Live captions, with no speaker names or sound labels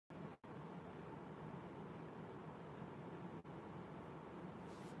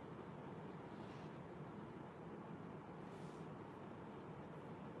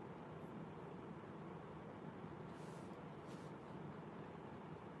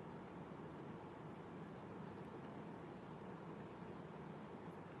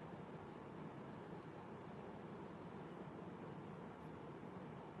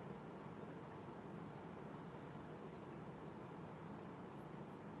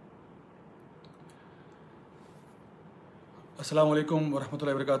السلام علیکم ورحمۃ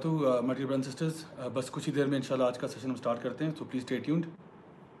اللہ وبرکاتہ my dear brothers and sisters. بس کچھ ہی دیر میں انشاءاللہ آج کا سیشن ہم اسٹارٹ کرتے ہیں, so please stay tuned.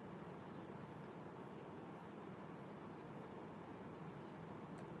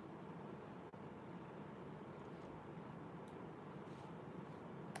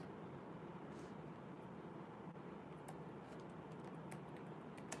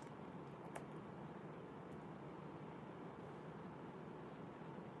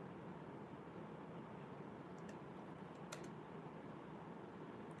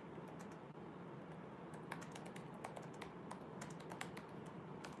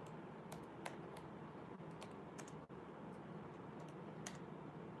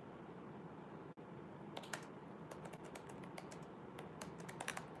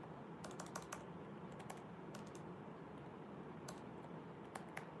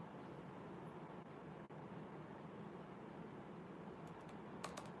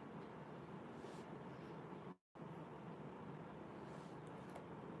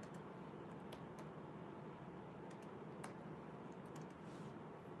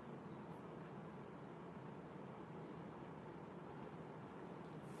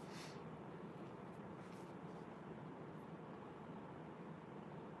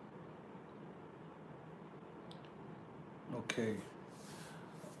 Okay,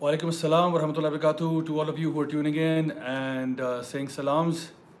 وعلیکم السلام ورحمۃ اللہ وبرکاتہ to all of you who are tuning in and سینگ سلامز.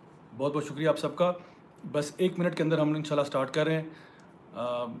 بہت بہت شکریہ آپ سب کا. بس 1 منٹ کے اندر ہم انشاءاللہ اسٹارٹ کر رہے ہیں.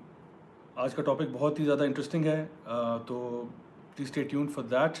 آج کا ٹاپک بہت ہی زیادہ انٹرسٹنگ ہے, تو please stay tuned for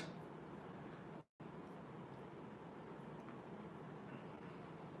that.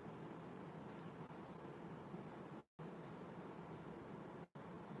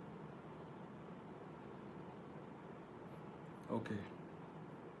 Okay,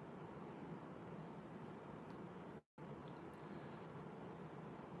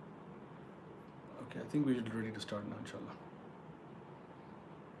 okay, I think we should ready to start نا انشاءاللہ.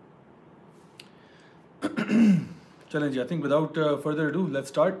 چلیں جی, I think without further do let's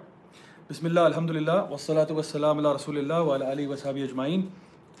start. بسم اللہ, الحمد للہ, والصلاۃ والسلام علی رسول اللہ وعلی آلہ وصحبہ اجمعین.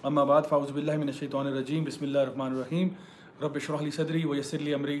 اما بعد, فاعوذ باللہ من الشیطان الرجیم. بسم اللہ الرحمن الرحیم. رب اشرح لی صدری ویسر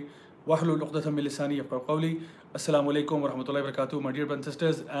لی امری واحلل عقدۃ من لسانی یفقہوا قولی. السلام علیکم ورحمۃ اللہ وبرکاتہ my dear brothers and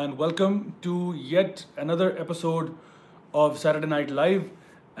sisters, and welcome to yet another episode of Saturday night live.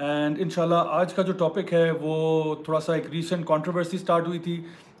 And انشاءاللہ آج کا جو ٹاپک ہے وہ تھوڑا سا ایک ریسنٹ کانٹروورسی اسٹارٹ ہوئی تھی.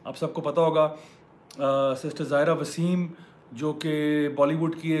 آپ سب کو پتہ ہوگا, سسٹر ظاہرہ وسیم جو کہ بالی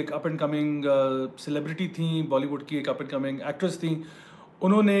ووڈ کی ایک اپ اینڈ کمنگ سیلیبریٹی تھیں, بالی ووڈ کی ایک اپ اینڈ کمنگ ایکٹریس تھیں,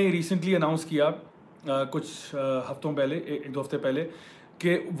 انہوں نے ریسنٹلی اناؤنس کیا کچھ ہفتوں پہلے, 1-2 ہفتے پہلے,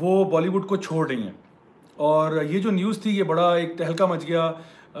 کہ وہ بالی ووڈ کو چھوڑ رہی ہیں. اور یہ جو نیوز تھی یہ بڑا ایک تہلکہ مچ گیا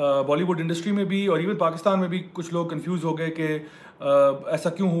بالی ووڈ انڈسٹری میں بھی, اور ایون پاکستان میں بھی. کچھ لوگ کنفیوز ہو گئے کہ ایسا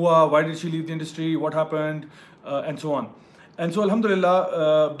کیوں ہوا, why did she leave the industry, what happened, and so on. And so الحمد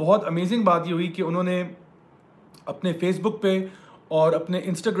للہ بہت امیزنگ بات یہ ہوئی کہ انہوں نے اپنے فیس بک پہ اور اپنے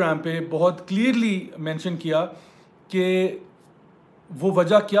انسٹاگرام پہ بہت کلیئرلی مینشن کیا کہ وہ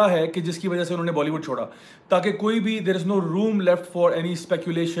وجہ کیا ہے کہ جس کی وجہ سے انہوں نے بالی ووڈ چھوڑا, تاکہ کوئی بھی دیر از نو روم لیفٹ فار اینی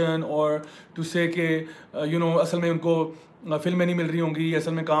اسپیکولیشن اور ٹو سے کہ اصل میں ان کو فلمیں نہیں مل رہی ہوں گی,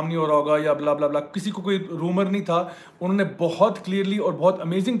 اصل میں کام نہیں ہو رہا ہوگا, یا بلا بلا بلا. کسی کو کوئی رومر نہیں تھا. انہوں نے بہت کلیئرلی اور بہت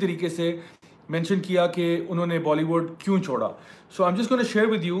امیزنگ طریقے سے مینشن کیا کہ انہوں نے بالی ووڈ کیوں چھوڑا. سو I am just gonna share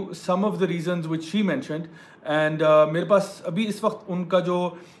with you some of the reasons which she mentioned. And میرے پاس ابھی اس وقت ان کا جو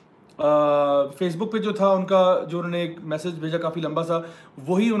فیس بک پہ جو تھا, ان کا جو انہوں نے ایک میسج بھیجا کافی لمبا سا,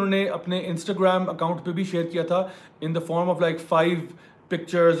 وہی انہوں نے اپنے انسٹاگرام اکاؤنٹ پہ بھی شیئر کیا تھا ان the form of like 5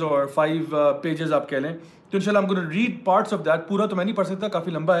 pictures اور 5 پیجز آپ کہہ لیں. تو انشاءاللہ ہم گونا ریڈ پارٹس آف دیٹ. پورا تو میں نہیں پڑھ سکتا,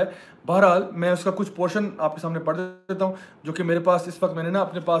 کافی لمبا ہے. بہرحال میں اس کا کچھ پورشن آپ کے سامنے پڑھ دیتا ہوں, جو کہ میرے پاس اس وقت میں نے نا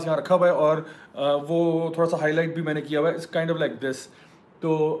اپنے پاس یہاں رکھا ہوا ہے, اور وہ تھوڑا سا ہائی لائٹ بھی میں نے کیا ہوا ہے. It's kind of like this.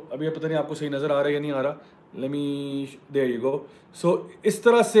 تو ابھی پتہ نہیں آپ کو صحیح نظر آ رہا ہے یا نہیں آ رہا. Let me there you go. سو اس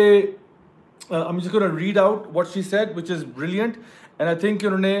طرح سے I'm just going to read out what she said, which is brilliant. And I think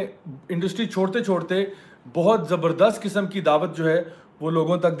انہوں نے انڈسٹری چھوڑتے چھوڑتے بہت زبردست قسم کی دعوت جو ہے وہ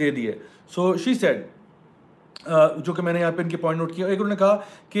لوگوں تک دے دی ہے. So she said, جو کہ میں نے یہاں پہ ان کے پوائنٹ نوٹ کیا, ایک انہوں نے کہا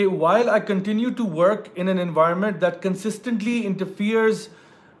کہ while I continue to work in an environment that consistently interferes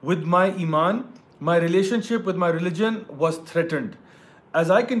with my iman, my relationship with my religion was threatened.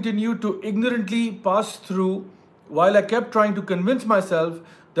 As I continued to ignorantly pass through, while I kept trying to convince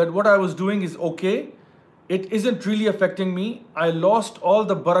myself that what I was doing is okay, it isn't really affecting me, I lost all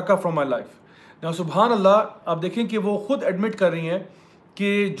the barakah from my life. Now سبحان اللہ, آپ دیکھیں کہ وہ خود admit کر رہی ہیں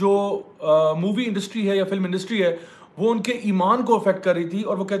کہ جو مووی انڈسٹری ہے یا فلم انڈسٹری ہے وہ ان کے ایمان کو افیکٹ کر رہی تھی.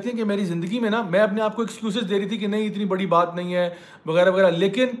 اور وہ کہتی ہیں کہ میری زندگی میں نا, میں اپنے آپ کو ایکسکیوزز دے رہی تھی کہ نہیں اتنی بڑی بات نہیں ہے وغیرہ وغیرہ,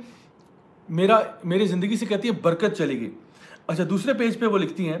 لیکن میری زندگی سے کہتی ہے برکت چلی گئی. اچھا دوسرے پیج پہ وہ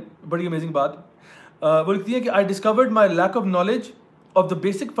لکھتی ہیں بڑی امیزنگ بات, وہ لکھتی ہیں کہ I discovered my lack of knowledge of the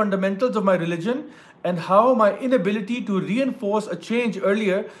basic fundamentals of my religion and how my inability to reinforce a change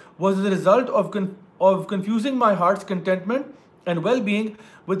earlier was the result of confusing my heart's contentment and well-being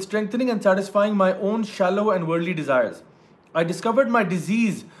with strengthening and satisfying my own shallow and worldly desires. I discovered my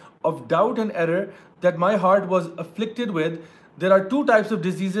disease of doubt and error that my heart was afflicted with. There are two types of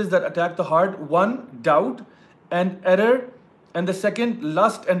diseases that attack the heart. One, doubt and error, and the second,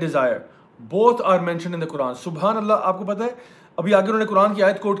 lust and desire. Both are mentioned in the Quran. Subhan Allah, آپ کو پتہ ہے ابھی آگے انہوں نے قرآن کی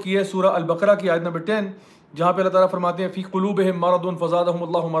آیت کوٹ کی ہے سورہ البقرہ کی آیت نمبر 10, جہاں پہ اللہ تعالیٰ فرماتے ہیں فی قلوبہم مرض فزادہم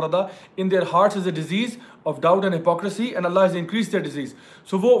اللہ مرضا, in their hearts is a disease of doubt and hypocrisy and Allah has increased their disease.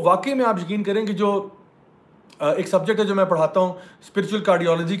 So وہ واقعی میں آپ یقین کریں کہ جو ایک سبجیکٹ ہے جو میں پڑھاتا ہوں اسپرچول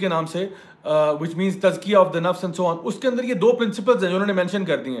کارڈیولوجی کے نام سے, وچ مینس تزکیہ آف دا نفس اینڈ سو آن, اس کے اندر یہ دو پرنسپلز ہیں جو انہوں نے مینشن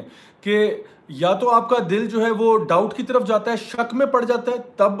کر دی ہیں کہ یا تو آپ کا دل جو ہے وہ ڈاؤٹ کی طرف جاتا ہے, شک میں پڑ جاتا ہے,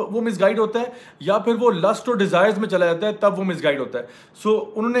 تب وہ مس گائیڈ ہوتا ہے, یا پھر وہ لسٹ اور ڈیزائرز میں چلا جاتا ہے, تب وہ مس گائیڈ ہوتا ہے. سو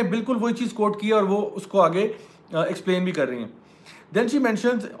انہوں نے بالکل وہی چیز کوٹ کی اور وہ اس کو آگے ایکسپلین بھی کر رہی ہیں. دین شی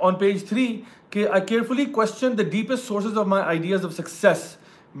مینشنز آن پیج 3 کہ آئی carefully question the deepest sources of my ideas of success,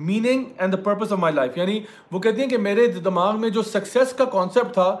 meaning and the purpose of my life. یعنی وہ کہتی ہیں کہ میرے دماغ میں جو سکسیس کا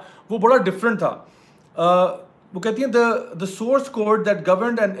کانسیپٹ تھا وہ بڑا ڈفرینٹ تھا. وہ کہتی ہیں the source code that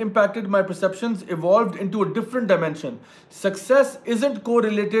governed and impacted my perceptions evolved into a different dimension. Success isn't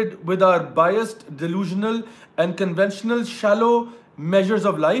correlated with our biased, delusional and conventional shallow measures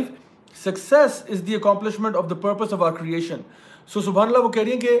of life. Success is the accomplishment of the purpose of our creation. So سبحان اللہ, وہ کہہ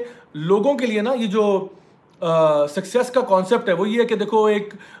رہی ہیں کہ لوگوں کے لیے نا یہ جو سکسیس کا کانسیپٹ ہے وہ یہ ہے کہ دیکھو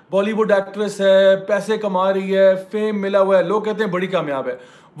ایک بالی ووڈ ایکٹریس ہے, پیسے کما رہی ہے, فیم ملا ہوا ہے, لوگ کہتے ہیں بڑی کامیاب ہے.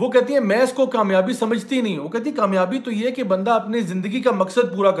 وہ کہتی ہیں میں اس کو کامیابی سمجھتی نہیں. وہ کہتی کامیابی تو یہ ہے کہ بندہ اپنی زندگی کا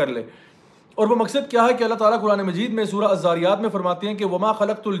مقصد پورا کر لے. اور وہ مقصد کیا ہے کہ اللہ تعالیٰ قرآن مجید میں سورہ الذاریات میں فرماتے ہیں کہ وما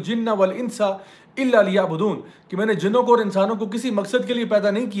خلقت الجن والانس الا لیعبدون, کہ میں نے جنوں کو اور انسانوں کو کسی مقصد کے لیے پیدا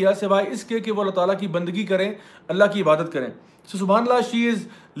نہیں کیا سوائے اس کے کہ وہ اللہ تعالیٰ کی بندگی کریں, اللہ کی عبادت کریں. سو سبحان اللہ, شی از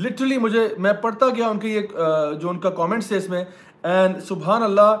لٹرلی, میں پڑھتا گیا ان کی ایک جو ان کا کامنٹس ہے اس میں, اینڈ سبحان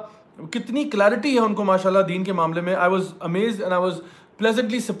اللہ کتنی کلیئرٹی ہے ان کو ماشاء اللہ دین کے معاملے میں. I was amazed and I was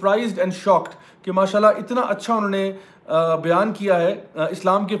pleasantly surprised and shocked کہ ماشاءاللہ اتنا اچھا انہوں نے بیان کیا ہے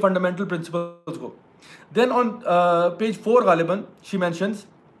اسلام کے فنڈامنٹل پرنسپلز کو. دین آن پیج 4 غالباً شی مینشنز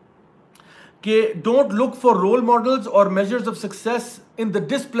کہ don't look for role models اور measures of success in the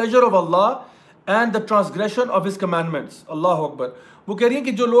ڈسپلیجر of Allah and the transgression of his commandments. اللہ اکبر. وہ کہہ رہی ہیں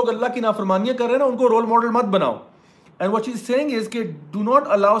کہ جو لوگ اللہ کی نافرمانیاں کر رہے ہیں نا ان کو رول ماڈل مت بناؤ. And what she is seeing از کہ do not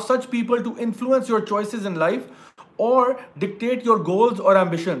allow such people to influence your choices in life or dictate your goals or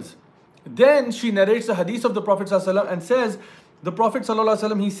ambitions. Then she narrates a hadith of the Prophet sallallahu alaihi wasallam and says, the Prophet sallallahu alaihi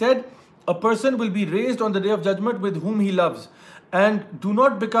wasallam, he said, a person will be raised on the day of judgment with whom he loves, and do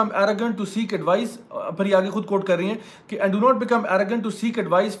not become arrogant to seek advice. پر یہ آگے خود کوٹ کر رہی ہیں کہ and do not become arrogant to seek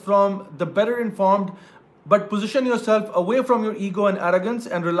advice from the better informed, but position yourself away from your ego and arrogance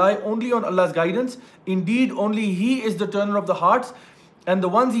and rely only on Allah's guidance. Indeed, only He is the turner of the hearts, and the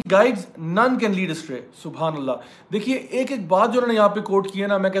ones he guides none can lead astray. سبحان اللہ. دیکھیے ایک ایک بات جو انہوں نے یہاں پہ کوٹ کی ہے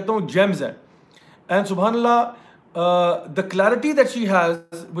نا, میں کہتا ہوں جیمز ہیں. اینڈ سبحان اللہ the clarity that she has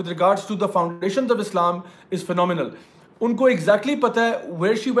with regards to the foundations of Islam is phenomenal. ان کو exactly پتہ ہے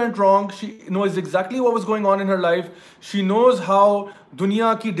where she went wrong, she knows exactly what was going on in her life, she knows how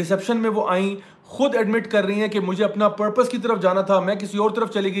دنیا کی deception میں وہ آئیں, خود admit کر رہی ہیں کہ مجھے اپنا پرپس کی طرف جانا تھا, میں کسی اور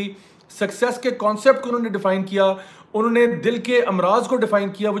طرف چلی گئی. سکسیس کے کانسیپٹ کو انہوں نے ڈیفائن کیا, انہوں نے دل کے امراض کو ڈیفائن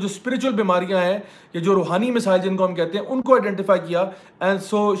کیا, وہ جو اسپرچول بیماریاں ہیں یا جو روحانی مسائل جن کو ہم کہتے ہیں ان کو آئیڈینٹیفائی کیا, and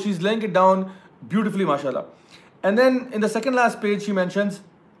so she is lying it down beautifully ماشاء اللہ. And then in the second last page she mentions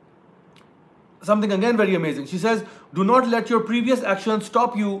something again very amazing. She says, do not let your previous actions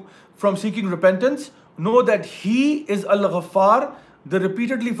stop you from seeking repentance. Know that He is Al-Ghaffar, the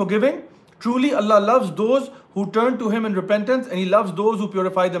repeatedly forgiving. Truly Allah loves those who turn to Him in repentance, and He loves those who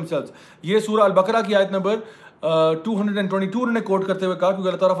purify themselves. یہ سورہ البقرہ کی آیت number 222 انہوں نے کوٹ کرتے ہوئے کہا, کیونکہ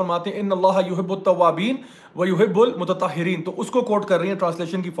اللہ تعالیٰ فرماتے ہیں ان اللہ یحب التوابین ویحب المتطہرین, تو اس کو کوٹ کر رہی ہیں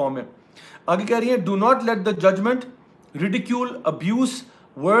ٹرانسلیشن کی فارم میں. آگے کہہ رہی ہیں do not let the judgment, ridicule, abuse,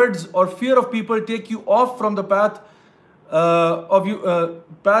 words or fear of people take you off from the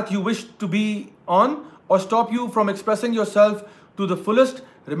path you wish to be on, or stop you from expressing yourself to the fullest.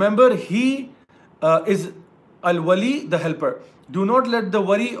 Remember, He is Al-Wali, the helper. Do not let the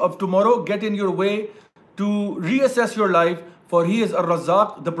worry of tomorrow get in your way to reassess your life, for He is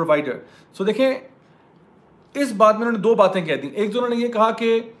Ar-Razzaq, the provider. So دیکھیں اس بات میں انہوں نے دو باتیں کہہ دیں. ایک تو انہوں نے یہ کہا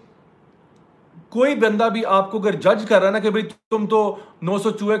کہ کوئی بندہ بھی آپ کو اگر جج کر رہا ہے نا کہ بھئی تم تو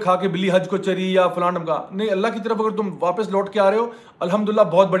 900 چوہے کھا کے بلی حج کو چری یا فلاں کا، نہیں، اللہ کی طرف اگر تم واپس لوٹ کے آ رہے ہو الحمدللہ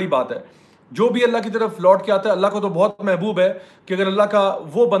بہت بڑی بات ہے. جو بھی اللہ کی طرف لوٹ کے آتا ہے اللہ کو تو بہت محبوب ہے کہ اگر اللہ کا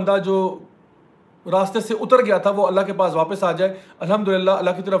وہ بندہ جو راستے سے اتر گیا تھا وہ اللہ کے پاس واپس آ جائے، الحمدللہ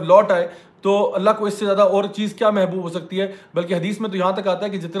اللہ کی طرف لوٹ آئے، تو اللہ کو اس سے زیادہ اور چیز کیا محبوب ہو سکتی ہے. بلکہ حدیث میں تو یہاں تک آتا ہے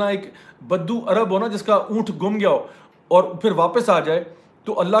کہ جتنا ایک بدو عرب ہو نا جس کا اونٹ گم گیا ہو اور پھر واپس آ جائے،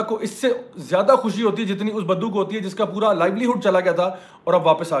 تو اللہ کو اس سے زیادہ خوشی ہوتی ہے جتنی اس بدو کو ہوتی ہے جس کا پورا لائیولیہڈ چلا گیا تھا اور اب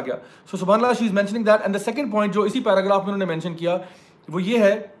واپس آ گیا. سو سبحان اللہ، شی از mentioning that. And the second point جو اسی پیراگراف میں انہوں نے مینشن کیا وہ یہ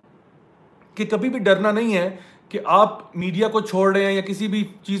ہے کہ کبھی بھی ڈرنا نہیں ہے کہ آپ میڈیا کو چھوڑ رہے ہیں یا کسی بھی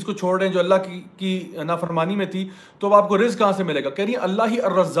چیز کو چھوڑ رہے ہیں جو اللہ کی نافرمانی میں تھی، تو اب آپ کو رزق کہاں سے ملے گا؟ کہہ رہی ہیں اللہ ہی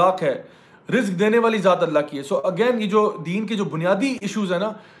الرزاق ہے، رزق دینے والی ذات اللہ کی ہے. سو اگین یہ جو دین کے جو بنیادی ایشوز ہیں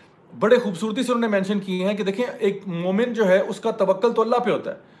نا بڑے خوبصورتی سے انہوں نے مینشن کیے ہیں کہ دیکھیں ایک مومن جو ہے اس کا توکل تو اللہ پہ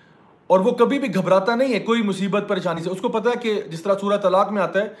ہوتا ہے اور وہ کبھی بھی گھبراتا نہیں ہے کوئی مصیبت پریشانی سے. اس کو پتہ ہے کہ جس طرح سورہ طلاق میں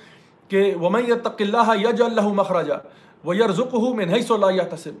آتا ہے کہ وَمَن يَتَّقِ اللَّهَ يَجْعَل لَّهُ مَخْرَجًا وَيَرْزُقْهُ مِنْ حَيْثُ لَا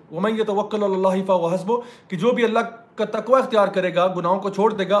يَحْتَسِبُ وَمَن يَتَوَكَّلْ عَلَى اللَّهِ فَهُوَ حَسْبُهُ کہ جو بھی اللہ کا تقوی اختیار کرے گا، گناہوں کو چھوڑ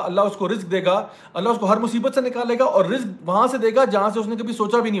دے گا، اللہ اس کو رزق دے گا، اللہ اس کو ہر مصیبت سے نکالے گا اور رزق وہاں سے دے گا جہاں سے اس نے کبھی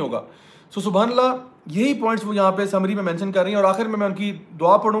سوچا بھی نہیں ہوگا. سو سبحان اللہ، یہی پوائنٹس وہ یہاں پہ سمری میں مینشن کر رہی ہیں. اور آخر میں ان کی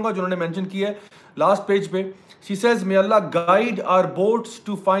دعا پڑھوں گا جو انہوں نے مینشن کی ہے لاسٹ پیج پہ. She says may Allah guide our boats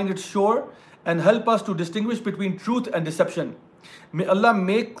to find its shore and help us to distinguish between truth and deception. May Allah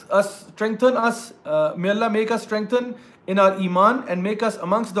make us strengthen in our iman and make us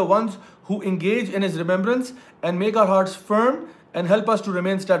amongst the ones who engage in his remembrance and make our hearts firm and help us to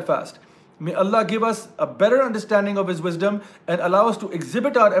remain steadfast. May Allah give us a better understanding of his wisdom and allow us to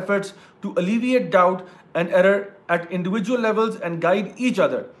exhibit our efforts to alleviate doubt and error at individual levels and guide each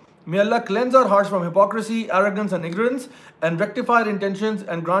other. May Allah cleanse our hearts from hypocrisy, arrogance and ignorance and rectify our intentions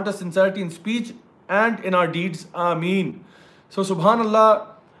and grant us sincerity in speech and in our deeds. Ameen. So subhanallah,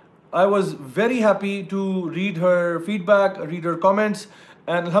 I was very happy to read her feedback, read her comments,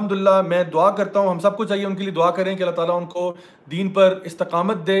 and alhamdulillah میں دعا کرتا ہوں، ہم سب کو چاہیے ان کے لیے دعا کریں کہ اللہ تعالیٰ ان کو دین پر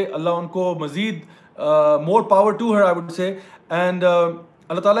استقامت دے، اللہ ان کو مزید more power to her I would say. And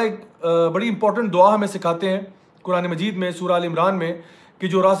اللہ تعالیٰ ایک بڑی امپورٹنٹ دعا ہمیں سکھاتے ہیں قرآن مجید میں سورہ آل عمران میں کہ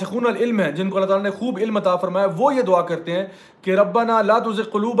جو راسخون العلم ہیں جن کو اللہ تعالیٰ نے خوب علم عطا فرمایا وہ یہ دعا کرتے ہیں کہ ربنا لا تزغ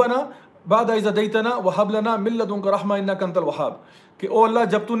قلوبنا بعد اذ ہدیتنا وہب لنا من لدنک رحمہ انک انت الوہاب، کہ او اللہ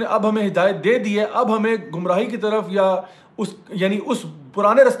جب تو نے اب ہمیں ہدایت دے دی ہے اب ہمیں گمراہی کی طرف یا اس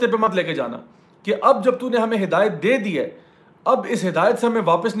پرانے رستے پہ مت لے کے جانا، کہ اب جب تو نے ہمیں ہدایت دے دی ہے اب اس ہدایت سے ہمیں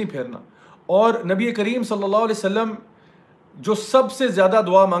واپس نہیں پھیرنا. اور نبی کریم صلی اللہ علیہ وسلم جو سب سے زیادہ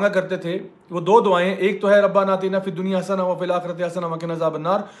دعا مانگا کرتے تھے وہ دو دعائیں، ایک تو ہے ربنا آتنا فی الدنیا حسنہ وفی الآخرۃ حسنہ وقنا عذاب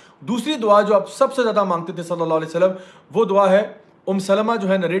النار، دوسری دعا جو آپ سب سے زیادہ مانگتے تھے صلی اللہ علیہ وسلم وہ دعا ہے سلمہ جو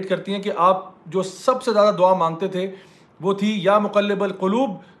ہے نریٹ کرتی ہیں کہ آپ جو سب سے زیادہ دعا مانگتے تھے وہ تھی یا مقلب القلوب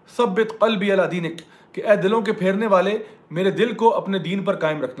ثبت قلبی علی دینک، کہ اے دلوں کے پھیرنے والے میرے دل کو اپنے دین پر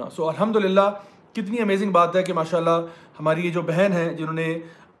قائم رکھنا. سو الحمدللہ کتنی امیزنگ بات ہے کہ ماشاءاللہ ہماری یہ جو بہن ہیں جنہوں نے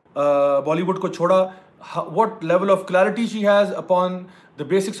بالی ووڈ کو چھوڑا، what level of clarity she has upon the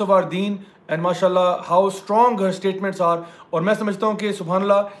basics of our deen and mashallah how strong her statements are. اور میں سمجھتا ہوں کہ سبحان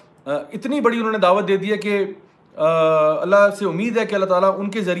اللہ اتنی بڑی انہوں نے دعوت دے دی ہے کہ اللہ سے امید ہے کہ اللہ تعالیٰ ان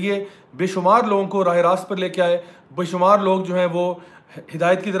کے ذریعے بے شمار لوگوں کو راہ راست پر لے کے آئے، بے شمار لوگ جو ہیں وہ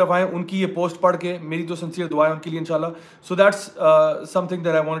ہدایت کی طرف آئیں. ان کی یہ پوسٹ پڑھ کے میری تو سنسیئر دعائیں ان کے لیے انشاءاللہ. سو that's something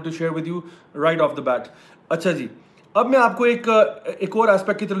that I wanted to share with you right off the bat. اچھا جی، اب میں آپ کو ایک اور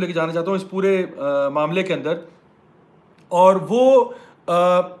اسپیکٹ کی طرف لے کے جانا چاہتا ہوں اس پورے معاملے کے اندر، اور وہ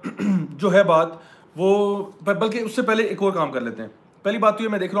جو ہے بات وہ بلکہ اس سے پہلے ایک اور کام کر لیتے ہیں. پہلی بات تو یہ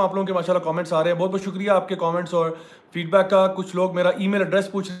میں دیکھ رہا ہوں آپ لوگوں کے ماشاءاللہ کامنٹس آ رہے ہیں، بہت بہت شکریہ آپ کے کامنٹس اور فیڈ بیک کا. کچھ لوگ میرا ای میل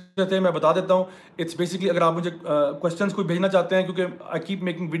ایڈریس پوچھ رہے تھے، میں بتا دیتا ہوں. اٹس بیسکلی اگر آپ مجھے کویشچنس کوئی بھیجنا چاہتے ہیں کیونکہ I keep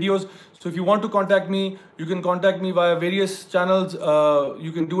making videos, so if you want to contact me you can contact me via various channels.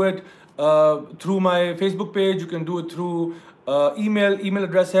 You can do it through my Facebook page, you can do it through email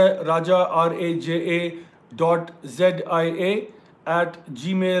address ہے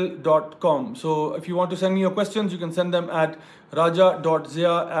raja@gmail.com. So if you want to send me your questions you can send them at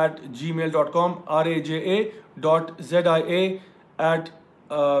raja.zia@gmail.com,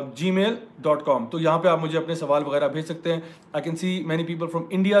 raja.zia@gmail.com. تو یہاں پہ آپ مجھے اپنے سوال وغیرہ بھیج سکتے ہیں. I can see many people from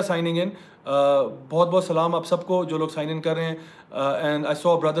India signing in. بہت بہت سلام آپ سب کو جو لوگ سائن ان کر رہے ہیں. And I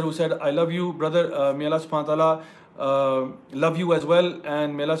saw a brother who said I love you brother. May Allah subhanahu wa ta'ala love you as well and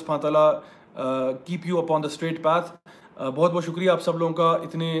may Allah subhanahu wa ta'ala keep you upon the straight path. بہت بہت شکریہ آپ سب لوگوں کا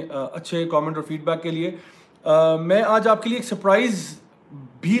اتنے اچھے comment اور feed back کے لیے. میں آج آپ کے لیے ایک سرپرائز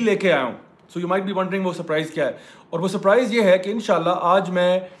بھی لے کے آیا ہوں. So you might be wondering وہ سرپرائز کیا ہے، اور وہ سرپرائز یہ ہے کہ انشاءاللہ آج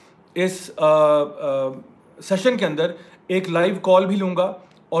میں اس سیشن کے اندر ایک لائیو کال بھی لوں گا,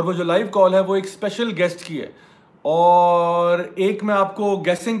 اور وہ جو لائیو کال ہے وہ ایک اسپیشل گیسٹ کی ہے. اور ایک میں آپ کو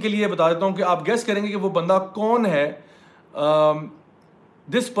گیسنگ کے لیے بتا دیتا ہوں کہ آپ گیس کریں گے کہ وہ بندہ کون ہے.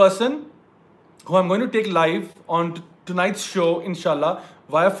 This person who I'm going to take live on tonight's show, inshallah,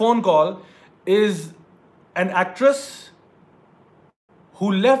 via phone call, is an actress who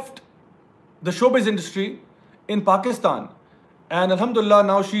left the showbiz industry in Pakistan. And alhamdulillah,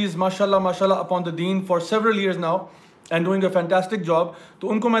 now she is mashallah upon the deen for several years now and doing a fantastic job.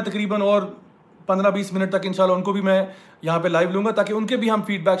 تو ان کو میں تقریباً اور 15-20 minute تک انشاءاللہ ان کو بھی میں یہاں پہ لائیو لوں گا تاکہ ان کے بھی ہم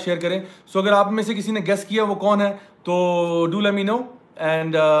فیڈ بیک شیئر کریں. سو اگر آپ میں سے کسی نے گیس کیا وہ کون ہے تو do let me know.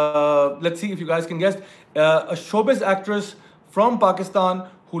 And let's see if you guys can guess. A showbiz actress from Pakistan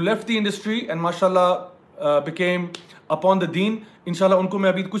who left the industry and mashallah became upon the deen. Inshallah ان کو میں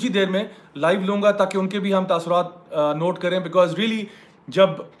ابھی کچھ ہی دیر میں لائیو لوں گا تاکہ ان کے بھی ہم تاثرات نوٹ کریں, بیکاز ریئلی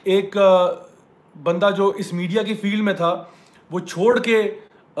جب ایک بندہ جو اس میڈیا کی فیلڈ میں تھا وہ چھوڑ کے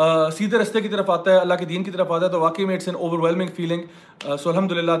سیدھے رستے کی طرف آتا ہے, اللہ کے دین کی طرف آتا ہے, تو واقعی میں it's an overwhelming feeling. So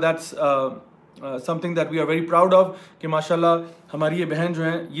الحمدللہ that's something that we are very proud of کہ ماشاءاللہ ہماری یہ بہن جو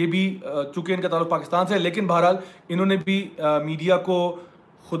ہیں یہ بھی چونکہ ان کا تعلق پاکستان سے ہے لیکن بہرحال انہوں نے بھی میڈیا کو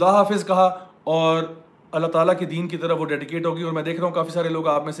خدا حافظ کہا اور اللہ تعالیٰ کے دین کی طرف وہ ڈیڈیکیٹ ہوگی. اور میں دیکھ رہا ہوں کافی سارے لوگ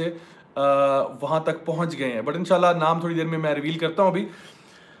آپ میں سے وہاں تک پہنچ گئے ہیں, بٹ انشاءاللہ نام تھوڑی دیر میں ریویل کرتا ہوں ابھی.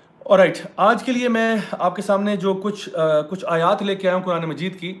 آلرائٹ, آج کے لیے میں آپ کے سامنے جو کچھ آیات لے کے آیا ہوں قرآن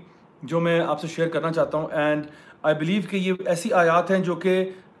مجید کی جو میں آپ سے شیئر کرنا چاہتا ہوں. اینڈ آئی بلیو کہ یہ ایسی آیات ہیں جو کہ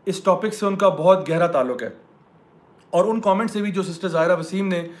اس ٹاپک سے ان کا بہت گہرا تعلق ہے, اور ان کامنٹ سے بھی جو سسٹر ظاہرہ وسیم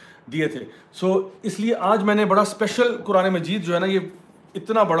نے دیے تھے. سو اس لیے آج میں نے بڑا اسپیشل قرآن مجید جو ہے نا یہ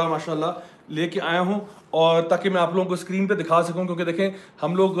اتنا بڑا ماشاءاللہ لے کے آیا ہوں, اور تاکہ میں آپ لوگوں کو اسکرین پہ دکھا سکوں, کیونکہ دیکھیں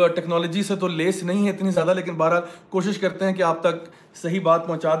ہم لوگ ٹیکنالوجی سے تو لیس نہیں ہیں اتنی زیادہ, لیکن بہرحال کوشش کرتے ہیں کہ آپ تک صحیح بات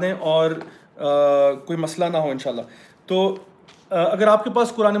پہنچا دیں اور کوئی مسئلہ نہ ہو انشاءاللہ. تو اگر آپ کے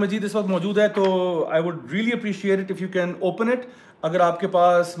پاس قرآن مجید اس وقت موجود ہے تو I would really appreciate it if you can open it. اگر آپ کے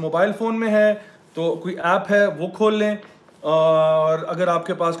پاس موبائل فون میں ہے تو کوئی ایپ ہے وہ کھول لیں, اور اگر آپ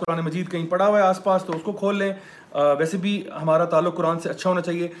کے پاس قرآن مجید کہیں پڑا ہوا ہے آس پاس تو اس کو کھول لیں. ویسے بھی ہمارا تعلق قرآن سے اچھا ہونا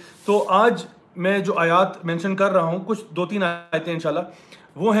چاہیے. تو آج میں جو آیات مینشن کر رہا ہوں کچھ 2-3 آیتیں انشاءاللہ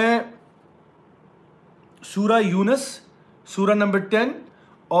وہ ہیں سورہ یونس سورہ نمبر 10,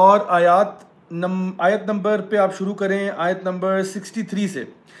 اور آیت نمبر پہ آپ شروع کریں آیت نمبر 63 سے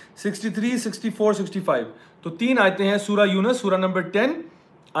 63, 64, 65. تو 3 آیتیں ہیں سورہ یونس سورہ نمبر 10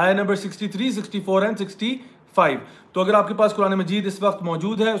 آیت نمبر 63, 64 and 65. تو اگر آپ کے پاس قرآن مجید اس وقت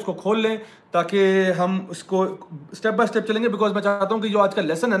موجود ہے اس کو کھول لیں تاکہ ہم اس کو اسٹیپ بائی اسٹیپ چلیں گے, بیکاز میں چاہتا ہوں کہ جو آج کا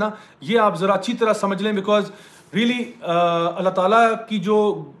لیسن ہے نا یہ آپ ذرا اچھی طرح سمجھ لیں, بیکاز ریئلی اللہ تعالیٰ کی جو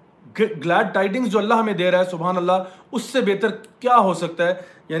گلیڈ ٹائڈنگز جو اللہ ہمیں دے رہا ہے سبحان اللہ, اس سے بہتر کیا ہو سکتا ہے.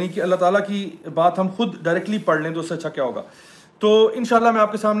 یعنی کہ اللہ تعالیٰ کی بات ہم خود ڈائریکٹلی پڑھ لیں تو اس سے اچھا کیا ہوگا. تو انشاءاللہ میں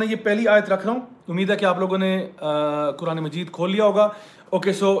آپ کے سامنے یہ پہلی آیت رکھ رہا ہوں, امید ہے کہ آپ لوگوں نے قرآن مجید کھول لیا ہوگا.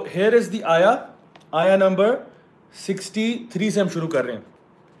 اوکے, سو ہیئر از دی آیا نمبر 63 سے ہم شروع کر رہے ہیں.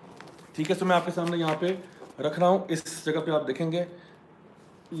 ٹھیک ہے, سو میں آپ کے سامنے یہاں پہ رکھ رہا ہوں, اس جگہ پہ آپ دیکھیں گے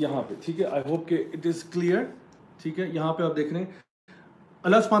یہاں پہ. ٹھیک ہے, آئی ہوپ کہ اٹ از کلیئر. ٹھیک ہے, یہاں پہ آپ دیکھ رہے ہیں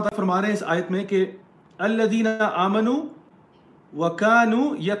اللہ سبحانہ تعالیٰ فرما رہے ہیں اس آیت میں کہ الذین آمنوا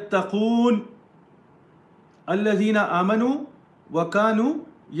وکانوا یتقون, الذین آمنوا وکانوا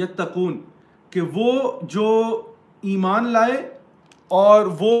یتقون, کہ وہ جو ایمان لائے اور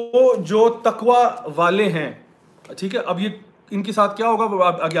وہ جو تقوی والے ہیں. ٹھیک ہے, اب یہ ان کے ساتھ کیا ہوگا وہ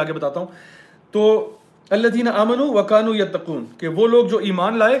آگے بتاتا ہوں. تو الذین آمنوا وکانوا یتقون, کہ وہ لوگ جو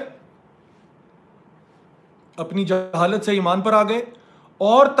ایمان لائے, اپنی جہالت سے ایمان پر آ گئے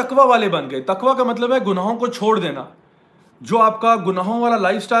اور تقوی والے بن گئے. تقوی کا مطلب ہے گناہوں کو چھوڑ دینا. جو آپ کا گناہوں والا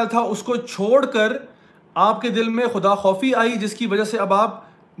لائف سٹائل تھا اس کو چھوڑ کر آپ کے دل میں خدا خوفی آئی, جس کی وجہ سے اب آپ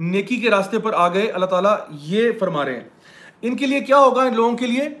نیکی کے راستے پر آ گئے. اللہ تعالیٰ یہ فرما رہے ہیں ان کے لیے کیا ہوگا, ان لوگوں کے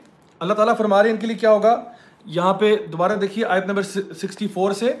لیے اللہ تعالیٰ فرما رہے ہیں ان کے لیے کیا ہوگا. یہاں پہ دوبارہ دیکھیے آیت نمبر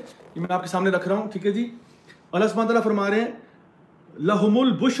 64 سے, یہ میں آپ کے سامنے رکھ رہا ہوں. ٹھیک ہے جی, اللہ سبحانہ تعالیٰ فرما رہے ہیں لہم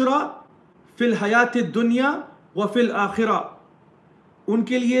البشریٰ فی الحیات الدنیا وفی الآخرہ, ان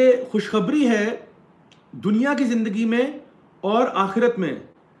کے لیے خوشخبری ہے دنیا کی زندگی میں اور آخرت میں.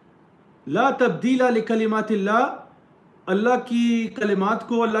 لا تبدیل لکلمات اللہ, اللہ کی کلمات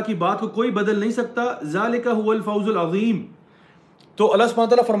کو, اللہ کی بات کو کوئی بدل نہیں سکتا. ذالک هو الفوز العظیم. تو اللہ سبحانہ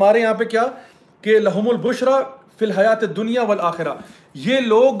تعالیٰ فرما رہے ہیں یہاں پہ کیا کہ لہم البشریٰ فی الحیات الدنیا والآخرہ, یہ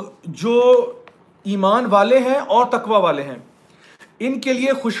لوگ جو ایمان والے ہیں اور تقوی والے ہیں ان کے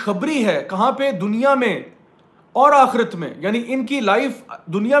لیے خوشخبری ہے. کہاں پہ؟ دنیا میں اور آخرت میں. یعنی ان کی لائف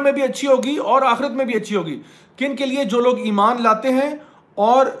دنیا میں بھی اچھی ہوگی اور آخرت میں بھی اچھی ہوگی. کن کے لیے؟ جو لوگ ایمان لاتے ہیں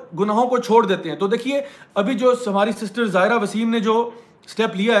اور گناہوں کو چھوڑ دیتے ہیں. تو دیکھیے ابھی جو ہماری سسٹر ظاہرہ وسیم نے جو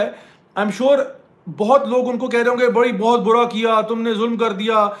اسٹیپ لیا ہے, آئی ایم شیور بہت لوگ ان کو کہہ رہے ہوں گے بڑی بہت برا کیا, تم نے ظلم کر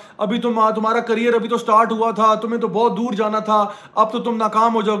دیا, ابھی تمہارا کریئر ابھی تو سٹارٹ ہوا تھا, تمہیں تو بہت دور جانا تھا, اب تو تم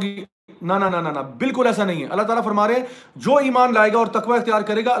ناکام ہو جاؤ گی. نہ نہ نہ نہ بالکل ایسا نہیں ہے. اللہ تعالیٰ فرما رہے ہیں جو ایمان لائے گا اور تقوی اختیار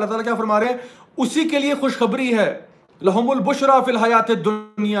کرے گا, اللہ تعالیٰ کیا فرما رہے ہیں, اسی کے لیے خوشخبری ہے. لہم البشرا فی الحیات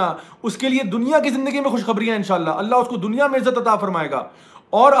الدنیا, اس کے لیے دنیا کی زندگی میں خوشخبری ہے انشاءاللہ. اللہ اس کو دنیا میں عزت عطا فرمائے گا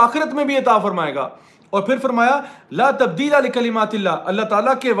اور آخرت میں بھی عطا فرمائے گا. اور پھر فرمایا لا تبدیل لکلمات اللہ, اللہ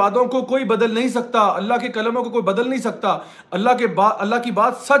تعالیٰ کے وعدوں کو کوئی بدل نہیں سکتا, اللہ کے کلموں کو کوئی بدل نہیں سکتا, اللہ کی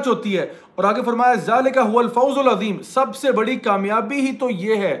بات سچ ہوتی ہے. اور آگے فرمایا ذالک هو الفوز العظیم, سب سے بڑی کامیابی ہی تو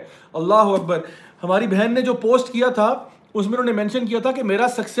یہ ہے. اللہ اکبر. ہماری بہن نے جو پوسٹ کیا تھا اس میں انہوں نے مینشن کیا تھا کہ میرا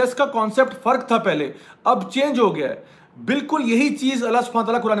سکسیس کا کانسیپٹ فرق تھا پہلے, اب چینج ہو گیا ہے. بالکل یہی چیز اللہ سبحانہ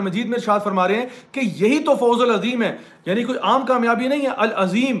تعالیٰ قرآن مجید میں ارشاد فرما رہے ہیں کہ یہی تو فوز العظیم ہے. یعنی کوئی عام کامیابی نہیں ہے,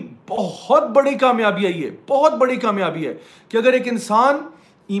 العظیم, بہت بڑی کامیابی ہے. یہ بہت بڑی کامیابی ہے کہ اگر ایک انسان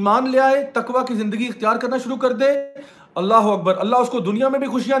ایمان لے آئے, تقوی کی زندگی اختیار کرنا شروع کر دے, اللہ اکبر, اللہ اس کو دنیا میں بھی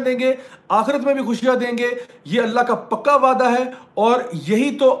خوشیاں دیں گے, آخرت میں بھی خوشیاں دیں گے. یہ اللہ کا پکا وعدہ ہے اور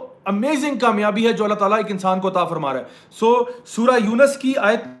یہی تو امیزنگ کامیابی ہے جو اللہ تعالیٰ ایک انسان کو عطا فرما رہا ہے. سو سورہ یونس کی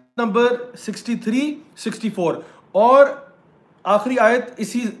آیت نمبر 63 64 اور آخری آیت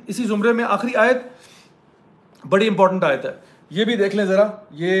اسی زمرے میں آخری آیت بڑی امپورٹنٹ آیت ہے, یہ بھی دیکھ لیں ذرا.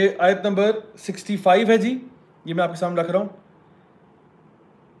 یہ آیت نمبر 65 ہے جی, یہ میں آپ کے سامنے رکھ رہا ہوں.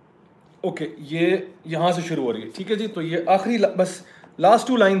 اوکے, یہ یہاں سے شروع ہو رہی ہے, ٹھیک ہے جی. تو یہ آخری بس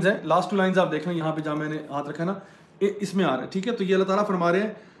لاسٹ 2 لائنز ہیں, لاسٹ 2 لائنز آپ دیکھ لیں, یہاں پہ جہاں میں نے ہاتھ رکھا نا اس میں آ رہا ہے, ٹھیک ہے. تو یہ اللہ تعالیٰ فرما رہے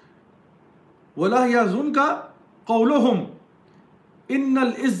ہیں وَلَا يَحْزُنْكَ قَوْلُهُمْ إِنَّ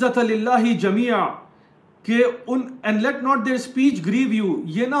الْعِزَّةَ لِلَّهِ جَمِيعًا, کہ and let not their speech grieve you,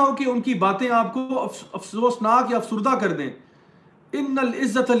 یہ نہ ہو کہ ان کی باتیں آپ کو افسوسناک یا افسردہ کر دیں. ان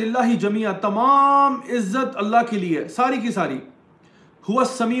العزت للہ جمیعا, تمام عزت اللہ کے لیے ساری کی ساری. هو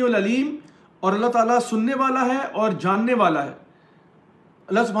السمیع العلیم, اور اللہ تعالیٰ سننے والا ہے اور جاننے والا ہے.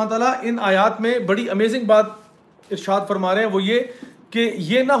 اللہ سبحانہ تعالیٰ ان آیات میں بڑی امیزنگ بات ارشاد فرما رہے ہیں, وہ یہ کہ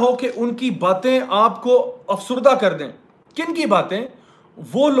یہ نہ ہو کہ ان کی باتیں آپ کو افسردہ کر دیں. کن کی باتیں؟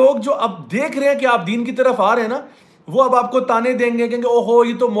 وہ لوگ جو اب دیکھ رہے ہیں کہ آپ دین کی طرف آ رہے ہیں نا, وہ اب آپ کو تانے دیں گے, کہیں گے اوہو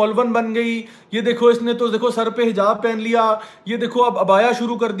یہ تو مولون بن گئی, یہ دیکھو اس نے تو دیکھو سر پہ حجاب پہن لیا, یہ دیکھو اب عبایا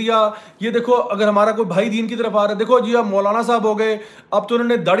شروع کر دیا, یہ دیکھو اگر ہمارا کوئی بھائی دین کی طرف آ رہا ہے, دیکھو جی اب مولانا صاحب ہو گئے, اب تو انہوں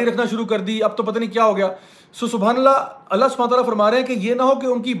نے داڑھی رکھنا شروع کر دی, اب تو پتہ نہیں کیا ہو گیا. سو سبحان اللہ, اللہ سبحانہ تعالیٰ فرما رہے ہیں کہ یہ نہ ہو کہ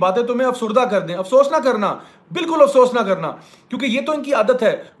ان کی باتیں تمہیں افسردہ کر دیں. افسوس نہ کرنا, بالکل افسوس نہ کرنا, کیونکہ یہ تو ان کی عادت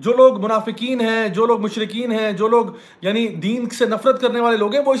ہے. جو لوگ منافقین ہیں, جو لوگ مشرکین ہیں, جو لوگ یعنی دین سے نفرت کرنے والے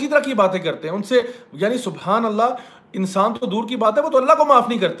لوگ ہیں, وہ اسی طرح کی باتیں کرتے ہیں. ان سے یعنی سبحان اللہ, انسان تو دور کی بات ہے, وہ تو اللہ کو معاف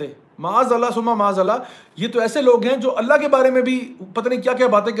نہیں کرتے, معاذ اللہ ثم معاذ اللہ. یہ تو ایسے لوگ ہیں جو اللہ کے بارے میں بھی پتہ نہیں کیا کیا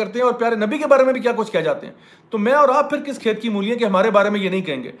باتیں کرتے ہیں اور پیارے نبی کے بارے میں بھی کیا کچھ کہہ جاتے ہیں. تو میں اور آپ پھر کس کھیت کی مولی ہیں کہ ہمارے بارے میں یہ نہیں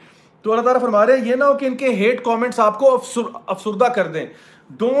کہیں گے. تو اللہ تعالیٰ فرما رہے ہیں یہ نہ ہو کہ ان کے ہیٹ کامنٹس آپ کو افسردہ کر دیں.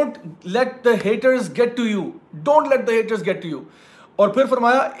 Don't let the haters get to you, don't let the haters get to you. اور پھر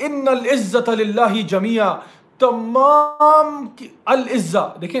فرمایا ان العزت للہ جمیعا, تمام العزہ,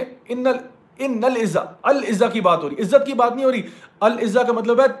 دیکھیں ان العزہ کی بات ہو رہی, عزت کی بات نہیں ہو رہی. العزہ کا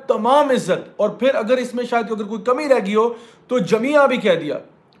مطلب ہے تمام عزت, اور پھر اگر اس میں شاید اگر کوئی کمی رہ گئی ہو تو جمیعا بھی کہہ دیا,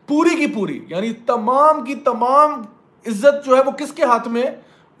 پوری کی پوری, یعنی تمام کی تمام عزت جو ہے وہ کس کے ہاتھ میں؟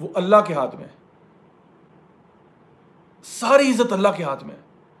 وہ اللہ کے ہاتھ میں. ساری عزت اللہ کے ہاتھ میں.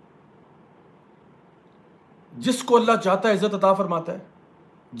 جس کو اللہ چاہتا ہے عزت عطا فرماتا ہے,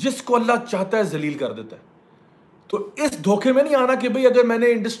 جس کو اللہ چاہتا ہے ذلیل کر دیتا ہے. تو اس دھوکے میں نہیں آنا کہ بھئی اگر میں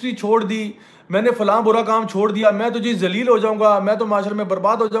نے انڈسٹری چھوڑ دی, میں نے فلاں برا کام چھوڑ دیا, میں تو جی ذلیل ہو جاؤں گا, میں تو معاشرے میں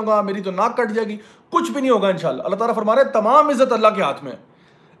برباد ہو جاؤں گا, میری تو ناک کٹ جائے گی. کچھ بھی نہیں ہوگا انشاءاللہ. اللہ تعالیٰ فرما رہے ہیں تمام عزت اللہ کے ہاتھ میں.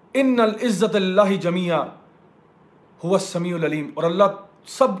 ان العزت للہ جمیعا هو السمیع العلیم, اور اللہ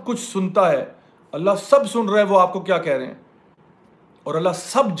سب کچھ سنتا ہے, اللہ سب سن رہا ہے وہ آپ کو کیا کہہ رہے ہیں, اور اللہ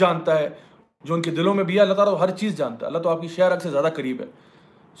سب جانتا ہے جو ان کے دلوں میں بھی ہے. اللہ تعالیٰ ہر چیز جانتا ہے, اللہ تو آپ کی شہر سے زیادہ قریب ہے.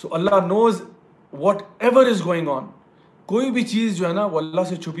 سو اللہ knows whatever is going on. کوئی بھی چیز جو ہے نا وہ اللہ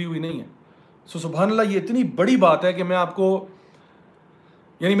سے چھپی ہوئی نہیں ہے. سو سبحان اللہ, یہ اتنی بڑی بات ہے کہ میں آپ کو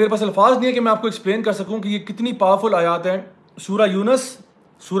یعنی میرے پاس الفاظ نہیں ہے کہ میں آپ کو ایکسپلین کر سکوں کہ یہ کتنی پاورفل آیات ہیں. سورہ یونس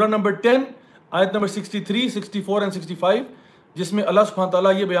سورہ نمبر 10 آیت نمبر 63 64 and 65, جس میں اللہ سبحانہ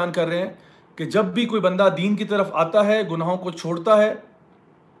تعالیٰ یہ بیان کر رہے ہیں کہ جب بھی کوئی بندہ دین کی طرف آتا ہے, گناہوں کو چھوڑتا ہے,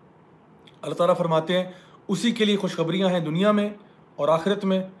 اللہ تعالیٰ فرماتے ہیں اسی کے لیے خوشخبریاں ہیں دنیا میں اور آخرت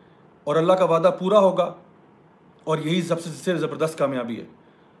میں, اور اللہ کا وعدہ پورا ہوگا, اور یہی سب سے زبردست کامیابی ہے.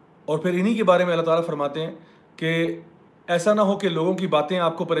 اور پھر انہی کے بارے میں اللہ تعالیٰ فرماتے ہیں کہ ایسا نہ ہو کہ لوگوں کی باتیں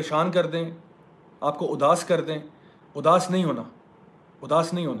آپ کو پریشان کر دیں, آپ کو اداس کر دیں. اداس نہیں ہونا,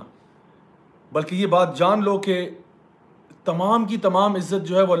 اداس نہیں ہونا، بلکہ یہ بات جان لو کہ تمام کی تمام عزت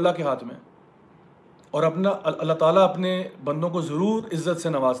جو ہے وہ اللہ کے ہاتھ میں ہے، اور اللہ تعالیٰ اپنے بندوں کو ضرور عزت سے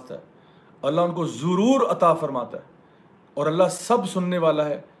نوازتا ہے، اللہ ان کو ضرور عطا فرماتا ہے، اور اللہ سب سننے والا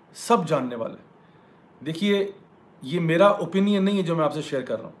ہے، سب جاننے والا ہے۔ دیکھیے یہ میرا اوپینین نہیں ہے جو میں آپ سے شیئر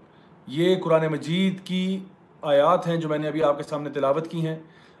کر رہا ہوں، یہ قرآن مجید کی آیات ہیں جو میں نے ابھی آپ کے سامنے تلاوت کی ہیں،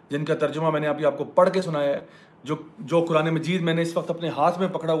 جن کا ترجمہ میں نے ابھی آپ کو پڑھ کے سنایا ہے، جو قرآن مجید میں نے اس وقت اپنے ہاتھ میں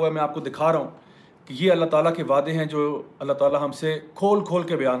پکڑا ہوا ہے، میں آپ کو دکھا رہا ہوں کہ یہ اللہ تعالیٰ کے وعدے ہیں جو اللہ تعالیٰ ہم سے کھول کھول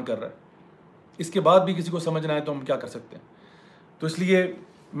کے بیان کر رہا ہے۔ اس کے بعد بھی کسی کو سمجھ نہ آئے تو ہم کیا کر سکتے ہیں؟ تو اس لیے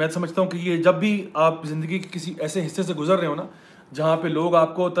میں سمجھتا ہوں کہ یہ جب بھی آپ زندگی کے کسی ایسے حصے سے گزر رہے ہو نا جہاں پہ لوگ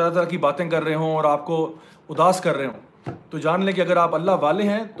آپ کو طرح طرح کی باتیں کر رہے ہوں اور آپ کو اداس کر رہے ہوں، تو جان لیں کہ اگر آپ اللہ والے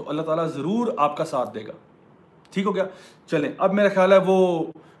ہیں تو اللہ تعالیٰ ضرور آپ کا ساتھ دے گا۔ ٹھیک ہو گیا؟ چلیں، اب میرا خیال ہے وہ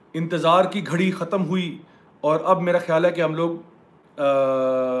انتظار کی گھڑی ختم ہوئی، اور اب میرا خیال ہے کہ ہم لوگ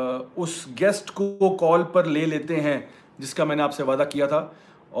اس گیسٹ کو کال پر لے لیتے ہیں جس کا میں نے آپ سے وعدہ کیا تھا،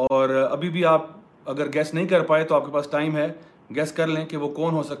 اور ابھی بھی آپ اگر گیس نہیں کر پائے تو آپ کے پاس ٹائم ہے، گیس کر لیں کہ وہ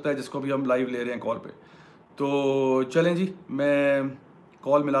کون ہو سکتا ہے جس کو بھی ہم لائیو لے رہے ہیں کال پہ۔ تو چلیں جی، میں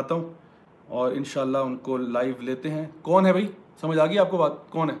کال ملاتا ہوں اور انشاءاللہ ان کو لائیو لیتے ہیں۔ کون ہے بھائی؟ سمجھ آ گئی آپ کو بات؟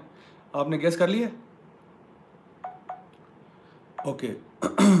 کون ہے؟ آپ نے گیس کر لی ہے؟ اوکے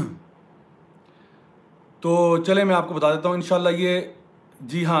تو چلیں میں آپ کو بتا دیتا ہوں انشاءاللہ یہ،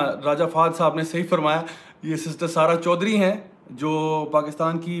 جی ہاں، راجہ فہد صاحب نے صحیح فرمایا، یہ سسٹر سارہ چودھری ہیں جو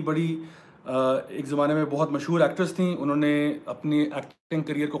پاکستان کی بڑی ایک زمانے میں بہت مشہور ایکٹریس تھیں۔ انہوں نے اپنی ایکٹنگ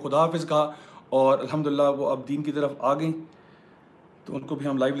کریئر کو خدا حافظ کہا اور الحمدللہ وہ اب دین کی طرف آ گئیں، تو ان کو بھی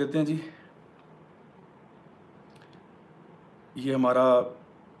ہم لائیو لیتے ہیں۔ جی یہ ہمارا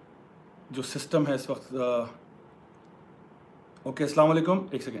جو سسٹم ہے اس وقت، اوکے السلام علیکم،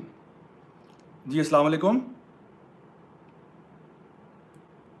 ایک سیکنڈ جی، السلام علیکم،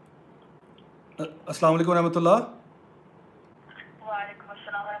 السلام علیکم رحمۃ اللہ۔ وعلیکم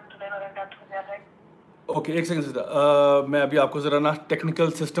السلام ورحمۃ اللہ وبرکاتہ۔ اوکے ایک سیکنڈ سیدھا، میں ابھی آپ کو ذرا نا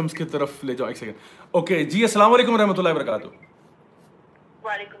ٹیکنیکل سسٹمز کی طرف لے جاؤں، ایک سیکنڈ۔ اوکے جی، السلام علیکم رحمۃ اللہ وبرکاتہ۔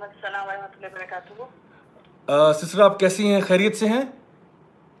 وعلیکم السلام ورحمۃ اللہ وبرکاتہ۔ سسٹر آپ کیسی ہیں؟ خیریت سے ہیں؟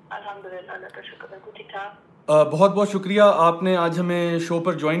 الحمدللہ، اللہ کا شکر ہے، ٹھیک ٹھاک۔ بہت بہت شکریہ، آپ نے آج ہمیں شو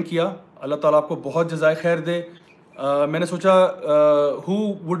پر جوائن کیا، اللہ تعالیٰ آپ کو بہت جزائے خیر دے۔ میں نے سوچا who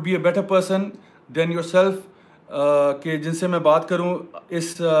would be a better person then your self کہ جن سے میں بات کروں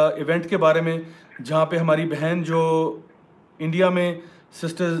اس ایونٹ کے بارے میں، جہاں پہ ہماری بہن جو انڈیا میں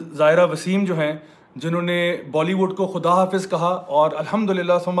سسٹر ظاہرہ وسیم جو ہیں، جنہوں نے بالی ووڈ کو خدا حافظ کہا اور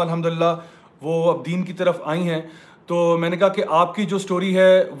الحمدللہ ثم الحمدللہ وہ اب دین کی طرف آئی ہیں، تو میں نے کہا کہ آپ کی جو سٹوری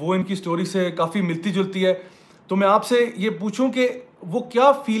ہے وہ ان کی سٹوری سے کافی ملتی جلتی ہے، تو میں آپ سے یہ پوچھوں کہ وہ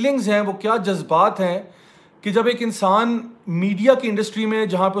کیا فیلنگز ہیں، وہ کیا جذبات ہیں کہ جب ایک انسان میڈیا کی انڈسٹری میں،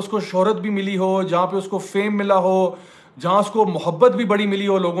 جہاں پہ اس کو شہرت بھی ملی ہو، جہاں پہ اس کو فیم ملا ہو، جہاں اس کو محبت بھی بڑی ملی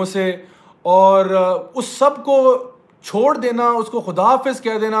ہو لوگوں سے، اور اس سب کو چھوڑ دینا، اس کو خدا حافظ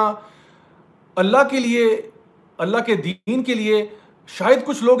کہہ دینا اللہ کے لیے، اللہ کے دین کے لیے، شاید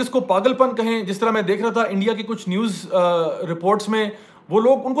کچھ لوگ اس کو پاگل پن کہیں، جس طرح میں دیکھ رہا تھا انڈیا کی کچھ نیوز رپورٹس میں، وہ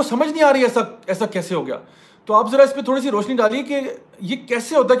لوگ ان کو سمجھ نہیں آ رہی ایسا کیسے ہو گیا، تو آپ ذرا اس پہ تھوڑی سی روشنی ڈالیے کہ یہ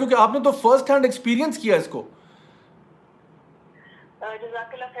کیسے ہوتا ہے، کیونکہ آپ نے تو فرسٹ ہینڈ ایکسپیرینس کیا اس کو۔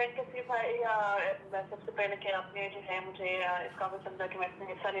 جزاک اللہ خیر کثیر بھائی، سب سے پہلے کہ آپ نے جو ہے مجھے اس قابل سمجھا کہ میں اس میں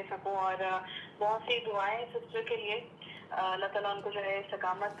حصہ لے سکوں، اور بہت سی دعائیں سسٹر کے لیے، اللہ تعالیٰ ان کو جو ہے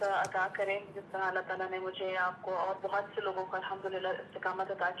استقامت عطا کرے، جس طرح اللہ تعالیٰ نے مجھے، آپ کو اور بہت سے لوگوں کو الحمدللہ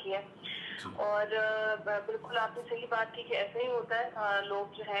استقامت عطا کی ہے۔ اور بالکل آپ نے صحیح بات کی کہ ایسے ہی ہوتا ہے،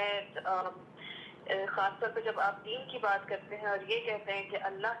 لوگ جو ہے خاص طور پہ جب آپ دین کی بات کرتے ہیں اور یہ کہتے ہیں کہ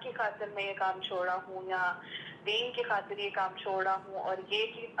اللہ کی خاطر میں یہ کام چھوڑا ہوں یا دین کی خاطر یہ کام چھوڑا ہوں اور یہ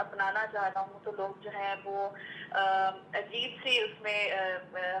چیز اپنانا چاہ رہا ہوں، تو لوگ جو ہے وہ عجیب سی اس میں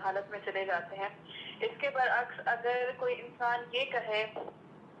حالت میں چلے جاتے ہیں۔ اس کے برعکس اگر کوئی انسان یہ کہے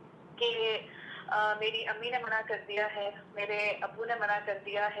کہ میری امی نے منع کر دیا ہے، میرے ابو نے منع کر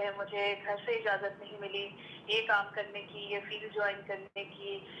دیا ہے، مجھے گھر سے اجازت نہیں ملی یہ کام کرنے کی، یہ فیلڈ جوائن کرنے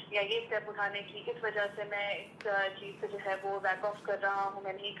کی یا یہ اسٹیپ اٹھانے کی، اس وجہ سے میں اس چیز سے جو ہے وہ بیک آف کر رہا ہوں،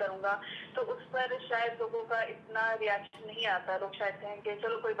 میں نہیں کروں گا، تو اس پر شاید لوگوں کا اتنا ریاکشن نہیں آتا۔ لوگ شاید کہیں کہ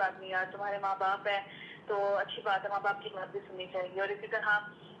چلو کوئی بات نہیں یار، تمہارے ماں باپ ہیں تو اچھی بات ہے، ماں باپ کی بات بھی سننی چاہیے۔ اور اسی طرح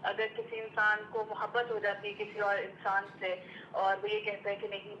اگر کسی انسان کو محبت ہو جاتی ہے کسی اور انسان سے اور وہ یہ کہتا ہے کہ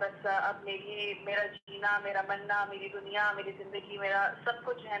نہیں بس اب میرا جینا، میرا مرنا، میری دنیا، میری زندگی، میرا سب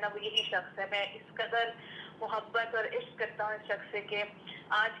کچھ ہے نا وہ یہی شخص ہے، میں اس قدر محبت اور عشق کرتا ہوں اس شخص سے کہ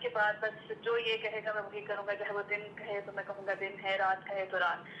آج کے بعد بس جو یہ کہے گا میں وہی کروں گا، چاہے وہ دن کہے تو میں کہوں گا دن ہے، رات کہے تو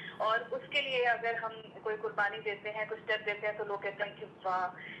رات. اور اس کے لیے اگر ہم کوئی قربانی دیتے ہیں، کوئی اسٹیپ دیتے ہیں تو لوگ کہتے ہیں کہ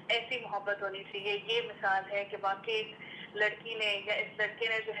واہ ایسی محبت ہونی چاہیے. یہ مثال ہے کہ واقعی لڑکی نے یا اس لڑکے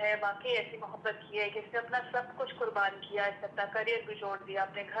نے جو ہے واقعی ایسی محبت کی ہے کہ اس نے اپنا سب کچھ قربان کیا، اس نے اپنا کریئر بھی چھوڑ دیا،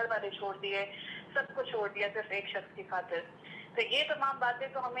 اپنے گھر والے چھوڑ دیے، سب کچھ چھوڑ دیا صرف ایک شخص کی خاطر. تو یہ تمام باتیں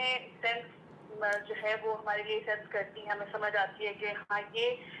تو ہمیں سینس جو ہے وہ ہمارے لیے سینس کرتی ہیں، ہمیں سمجھ آتی ہے کہ ہاں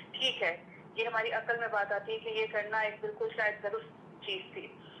یہ ٹھیک ہے، یہ ہماری عقل میں بات آتی ہے کہ یہ کرنا ایک بالکل شاید درست چیز تھی.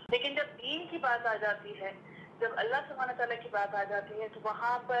 لیکن جب دین کی بات آ جاتی ہے، جب اللہ سبحانہ تعالیٰ کی بات آ جاتی ہے تو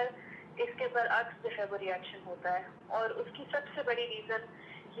وہاں پر اس کے برعکس جو ہے وہ ریئیکشن ہوتا ہے. اور اس کی سب سے بڑی ریزن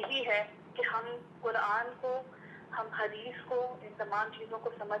یہی ہے کہ ہم قرآن کو، ہم حدیث کو، ان تمام چیزوں کو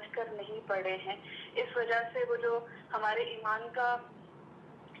سمجھ کر نہیں پڑھے ہیں. اس وجہ سے وہ جو ہمارے ایمان کا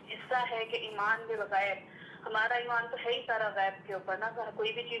حصہ ہے کہ ایمان کے بغیر، ہمارا ایمان تو ہے ہی سارا غیب کے اوپر نا،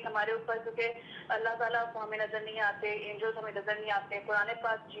 کوئی بھی چیز ہمارے اوپر کیونکہ اللہ تعالیٰ کو ہمیں نظر نہیں آتے، اینجلز ہمیں نظر نہیں آتے. قرآن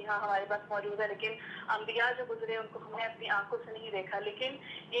پاک جی ہاں ہمارے پاس موجود ہے، لیکن انبیاء جو گزرے ان کو ہم نے اپنی آنکھوں سے نہیں دیکھا. لیکن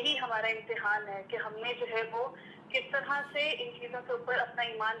یہی ہمارا امتحان ہے کہ ہم نے جو ہے وہ کس طرح سے ان چیزوں کے اوپر اپنا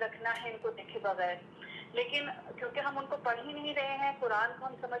ایمان رکھنا ہے ان کو دیکھے بغیر. لیکن کیونکہ ہم ان کو پڑھ ہی نہیں رہے ہیں، قرآن کو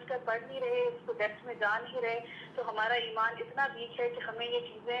ہم سمجھ کر پڑھ نہیں رہے، اس کو ڈیپتھ میں جان نہیں رہے، تو ہمارا ایمان اتنا ویک ہے کہ ہمیں یہ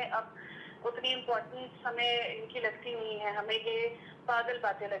چیزیں اب اتنی امپورٹنس ہمیں ان کی لگتی نہیں ہے. ہمیں یہ پاگل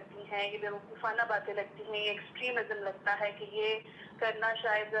باتیں لگتی ہیں، یہ بیوقوفانہ باتیں لگتی ہیں، یہ ایکسٹریمزم لگتا ہے کہ یہ کرنا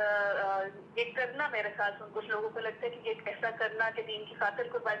شاید یہ کرنا میرے خیال سے کچھ لوگوں کو لگتا ہے کہ یہ ایسا کرنا کہ دین کی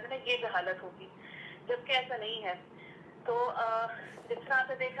خاطر قربانی دینا یہ جہالت ہوگی، جبکہ ایسا نہیں ہے. تو جس طرح آپ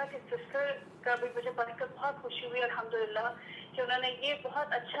نے دیکھا کہ سسٹر کا بھی مجھے پڑھ کر بہت خوشی ہوئی الحمدللہ کہ انہوں نے یہ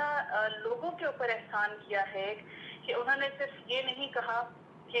بہت اچھا لوگوں کے اوپر احسان کیا ہے کہ انہوں نے صرف یہ نہیں کہا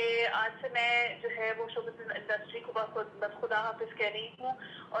کہ آج سے میں جو ہے وہ شوبز انڈسٹری کو بس خدا حافظ کہہ رہی ہوں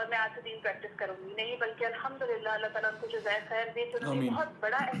اور میں آج سے دین پریکٹس کروں گی، نہیں بلکہ الحمدللہ اللہ تعالیٰ ان کو جزائے خیر دے کہ انہوں نے بہت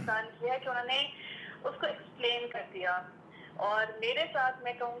بڑا احسان کیا ہے کہ انہوں نے اس کو ایکسپلین کر دیا. اور میرے ساتھ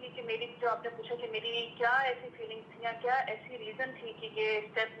میں کہوں گی کہ میری جو آپ نے پوچھا کہ میری کیا ایسی فیلنگس تھیں یا کیا ایسی ریزن تھی کہ یہ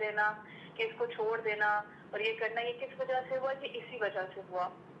اسٹیپ لینا، کہ اس کو چھوڑ دینا اور یہ کرنا، یہ کس وجہ سے ہوا؟ یہ اسی وجہ سے ہوا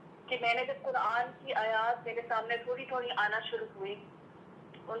کہ میں نے جب قرآن کی آیات میرے سامنے تھوڑی تھوڑی آنا شروع ہوئی،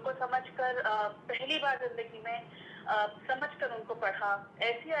 ان کو سمجھ کر پہلی بار زندگی میں سمجھ کر ان کو پڑھا،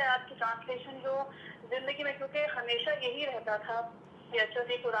 ایسی آیات کی ٹرانسلیشن جو زندگی میں، کیونکہ ہمیشہ یہی رہتا تھا کہ اچھا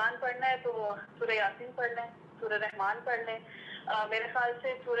جی قرآن پڑھنا ہے تو سورہ یاسین پڑھ لیں، سورہ رحمان پڑھ لیں. میرے خیال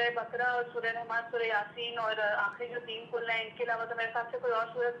سے سورہ بقرہ اور سورہ رحمان، سورہ یاسین اور آخری جو 3 کل ہیں، ان کے علاوہ تو میرے خیال سے کوئی اور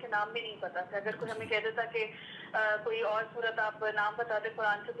سورت کے نام بھی نہیں پتا تھا. اگر کوئی ہمیں کہہ دیتا کہ کوئی اور سورت آپ نام بتا دیں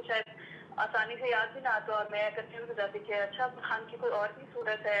قرآن سے تو شاید آسانی سے یاد بھی نہ آتا اور میں کنفیوز ہو جاتی کہ اچھا قرآن کی کوئی اور بھی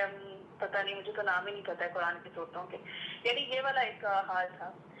صورت ہے، پتہ نہیں، مجھے تو نام ہی نہیں پتا ہے قرآن کی صورتوں کے. یعنی یہ والا ایک حال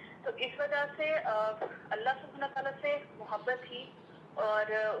تھا. تو اس وجہ سے اللہ سبحانہ تعالیٰ سے محبت تھی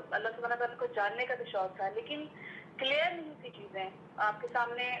اور اللہ سبحانہ تعالیٰ کو جاننے کا بھی شوق تھا، لیکن کلیئر نہیں تھی چیزیں آپ کے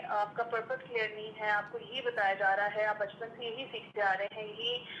سامنے. آپ کا پرپس کلیئر نہیں ہے، آپ کو یہی بتایا جا رہا ہے، آپ بچپن سے یہی سیکھتے آ رہے ہیں،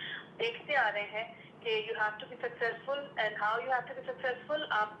 یہی دیکھتے آ رہے ہیں کہ you have to be successful and how you have to be successful.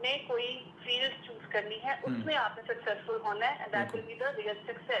 آپ نے کوئی فیلڈ چوز کرنی ہے، اس میں آپ نے سکسیزفل ہونا ہے and that will be the real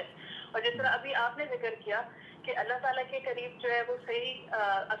success. اور جس طرح ابھی آپ نے ذکر کیا کہ اللہ تعالیٰ کے قریب جو ہے وہ صحیح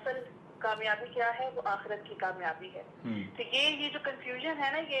اصل کامیابی کیا ہے، وہ آخرت کی کامیابی ہے. تو یہ جو کنفیوژن ہے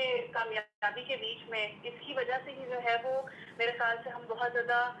نا یہ کامیابی کے بیچ میں، اس کی وجہ سے ہی جو ہے وہ میرے خیال سے ہم بہت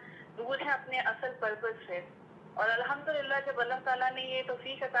زیادہ دور ہیں اپنے اصل پرپس سے. اور الحمدللہ جب اللہ تعالیٰ نے یہ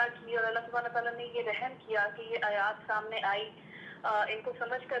توفیق عطا کی اور اللہ سبحانہ تعالیٰ نے یہ رحم کیا کہ یہ آیات سامنے آئی، ان کو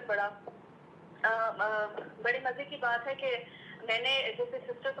سمجھ کر پڑھا. بڑے مزے کی بات ہے کہ میں نے جیسے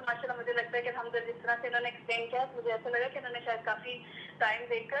سسٹر تو ماشاء اللہ مجھے لگتا ہے کہ ہم جس طرح سے انہوں نے ایکسپلین کیا تو مجھے ایسا لگا کہ انہوں نے شاید کافی ٹائم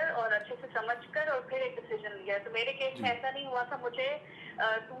دے کر اور اچھے سے سمجھ کر اور پھر ایک ڈیسیجن لیا. تو میرے کیس میں ایسا نہیں ہوا تھا، مجھے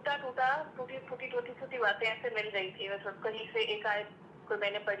ٹوٹی باتیں ایسے مل رہی تھی، مطلب کہیں سے ایک آیت کوئی میں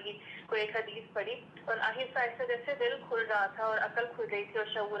نے پڑھی، کوئی ایک حدیث پڑھی اور آہستہ آہستہ جیسے دل کھل رہا تھا اور عقل کھل رہی تھی اور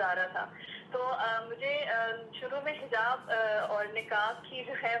شعور آ رہا تھا. تو مجھے شروع میں حجاب اور نقاب کی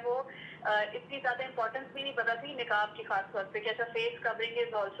جو ہے وہ اتنی زیادہ امپورٹنس بھی نہیں پتا تھی نقاب کی، خاص طور پہ کہ ایسا face covering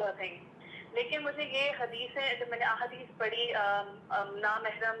is also a thing. لیکن مجھے یہ حدیثیں جب میں نے احادیث پڑھی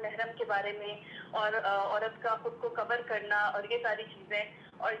نامحرم محرم کے بارے میں اور عورت کا خود کو کور کرنا اور یہ ساری چیزیں،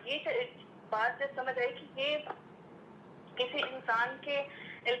 اور یہ بات جب سمجھ آئی کہ یہ کسی انسان کے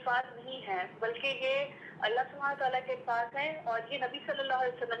الفاظ نہیں ہیں بلکہ یہ اللہ سبحانہ تعالیٰ کے الفاظ ہیں اور یہ نبی صلی اللہ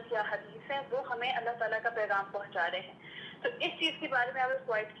علیہ وسلم کی حدیث ہیں، وہ ہمیں اللہ تعالیٰ کا پیغام پہنچا رہے ہیں. تو اس چیز کے بارے میں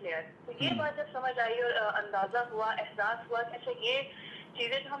کوائٹ کلیئر. تو یہ بات جب سمجھ آئی اور اندازہ ہوا، احساس ہوا کہ اچھا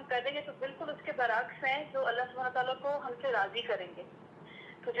چیزیں جو ہم کریں گے تو بالکل اس کے برعکس ہیں جو اللہ سبحانہ تعالیٰ کو ہم سے راضی کریں گے.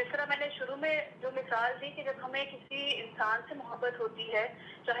 تو جس طرح میں نے شروع میں جو مثال دی کہ جب ہمیں کسی انسان سے محبت ہوتی ہے,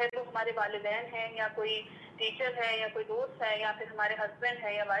 چاہے وہ ہمارے والدین ہیں یا کوئی ٹیچر ہے یا کوئی دوست ہے یا پھر ہمارے ہسبینڈ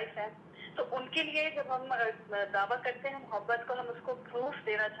ہے یا وائف ہے, تو ان کے لیے جب ہم دعویٰ کرتے ہیں محبت کو, ہم اس کو پروف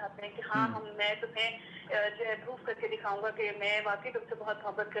دینا چاہتے ہیں کہ ہاں میں تمہیں جو ہے پروف کر کے دکھاؤں گا کہ میں واقعی تم سے بہت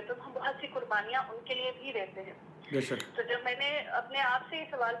محبت کرتا ہوں, ہم بہت سی قربانیاں ان کے لیے بھی دیتے ہیں. تو جب میں نے اپنے آپ سے یہ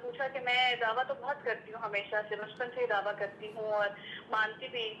سوال پوچھا کہ میں دعویٰ تو بہت کرتی ہوں, ہمیشہ سے بچپن سے ہی دعویٰ کرتی ہوں اور مانتی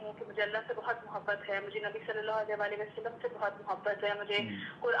بھی ہوں کہ مجھے اللہ سے بہت محبت ہے, مجھے نبی صلی اللہ علیہ وسلم سے بہت محبت ہے, مجھے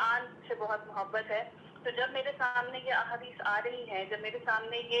قرآن سے بہت محبت ہے. تو جب میرے سامنے یہ احادیث آ رہی ہیں, جب میرے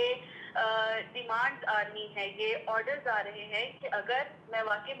سامنے یہ ڈیمانڈ آ رہی ہیں, یہ آرڈرز آ رہے ہیں کہ اگر میں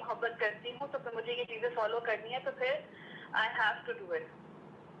واقعی محبت کرتی ہوں تو پھر مجھے یہ چیزیں فالو کرنی ہے, تو پھر I have to do it.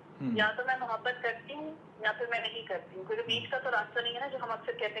 یا تو میں محبت کرتی ہوں یا پھر میں نہیں کرتی ہوں, کیونکہ بیچ کا تو راستہ نہیں ہے نا جو ہم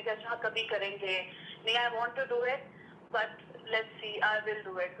اکثر کہتے ہیں کہ اچھا کبھی کریں گے, نہیں I want to do it but let's see I will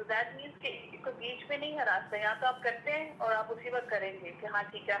do it. تو دیٹ مینس کہ کوئی بیچ میں نہیں ہے راستہ, یا تو آپ کرتے ہیں اور آپ اسی وقت کریں گے کہ ہاں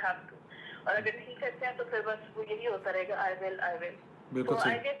ٹھیک ہے ہیو ٹو, اور اگر نہیں کرتے ہیں تو پھر بس وہ یہی ہوتا رہے گا آئی ول آئی ول. تو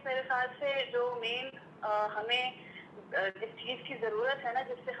آئی گیس میرے خیال سے جو مین ہمیں جس چیز کی ضرورت ہے نا,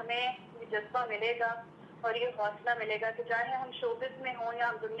 جس سے ہمیں یہ جذبہ ملے گا اور یہ حوصلہ ملے گا کہ چاہے ہم شوبز میں ہوں یا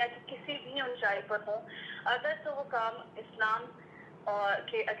ہم دنیا کی کسی بھی اونچائی پر ہوں, اگر تو وہ کام اسلام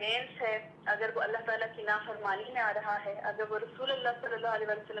کے اگینسٹ ہے, اگر وہ اللہ تعالیٰ کی نافرمانی میں آ رہا ہے, اگر وہ رسول اللہ صلی اللہ علیہ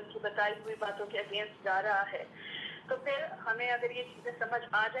وسلم کی بتائی ہوئی باتوں کے اگینسٹ جا رہا ہے, تو پھر ہمیں اگر یہ چیزیں سمجھ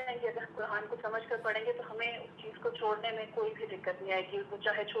آ جائیں گی, اگر قرآن کو سمجھ کر پڑھیں گے, تو ہمیں اس چیز کو چھوڑنے میں کوئی بھی دقت نہیں آئے گی, وہ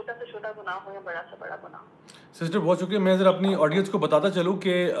چاہے چھوٹا سے چھوٹا گناہ ہو یا بڑا سے بڑا گناہ. سسٹر بہت شکریہ. میں ذرا اپنی آڈینس کو بتاتا چلوں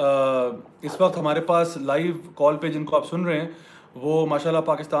کہ اس وقت ہمارے پاس لائیو کال پہ جن کو آپ سن رہے ہیں وہ ماشاءاللہ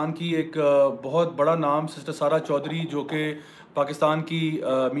پاکستان کی ایک بہت بڑا نام سسٹر سارہ چودھری, جو کہ پاکستان کی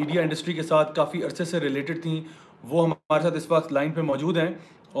میڈیا انڈسٹری کے ساتھ کافی عرصے سے ریلیٹڈ تھیں, وہ ہمارے ساتھ اس وقت لائن پہ موجود ہیں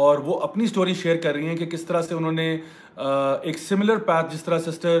اور وہ اپنی سٹوری شیئر کر رہی ہیں کہ کس طرح سے انہوں نے ایک سملر پیتھ, جس طرح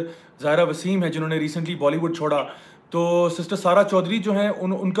سسٹر ظاہرہ وسیم ہے جنہوں نے ریسنٹلی بالی ووڈ چھوڑا, تو سسٹر سارہ چودھری جو ہیں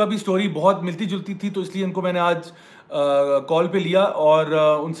ان کا بھی سٹوری بہت ملتی جلتی تھی, تو اس لیے ان کو میں نے آج کال پہ لیا اور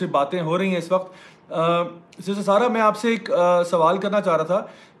ان سے باتیں ہو رہی ہیں اس وقت. سسٹر سارہ, میں آپ سے ایک سوال کرنا چاہ رہا تھا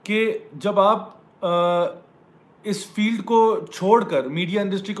کہ جب آپ اس فیلڈ کو چھوڑ کر, میڈیا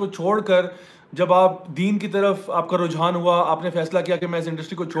انڈسٹری کو چھوڑ کر, جب آپ دین کی طرف آپ کا رجحان ہوا, آپ نے فیصلہ کیا کہ میں اس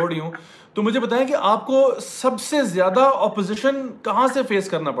انڈسٹری کو چھوڑ رہی ہوں, تو مجھے بتائیں کہ آپ کو سب سے زیادہ اپوزیشن کہاں سے فیس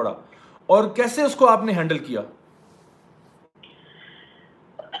کرنا پڑا اور کیسے اس کو آپ نے ہینڈل کیا؟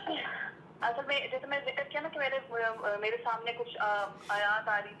 اصل میں جیسے میں ذکر کیا نا کہ میرے سامنے کچھ آیات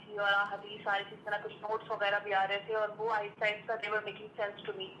آ رہی تھی اور حدیث آ رہی تھی, اس طرح کچھ نوٹس وغیرہ بھی آ رہے تھے, اور وہ آہستہ آہستہ they were making sense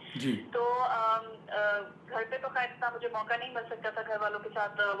to me. تو گھر پہ تو خیر اتنا مجھے موقع نہیں مل سکتا تھا گھر والوں کے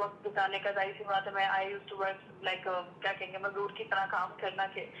ساتھ وقت بتانے کا, ظاہر سی بات ہے میں I used to work like کیا کہیں گے مزدور کی طرح کام کرنا,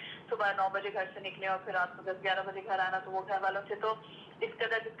 کہ صبح 9 بجے گھر سے نکلے اور پھر رات کو 10-11 بجے گھر آنا, تو وہ گھر والوں سے تو اس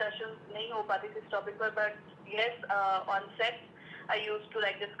قدر ڈسکشن نہیں ہو پاتی تھی اس ٹاپک پر. But yes, on set I used to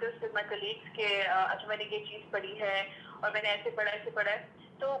like discuss with my colleagues کہ اچھا میں نے یہ چیز پڑھی ہے اور میں نے ایسے پڑھا ہے,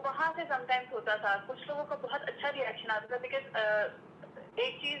 تو وہاں سے سم ٹائمس ہوتا تھا. کچھ لوگوں کا بہت اچھا ریئیکشن آتا تھا, بیکاز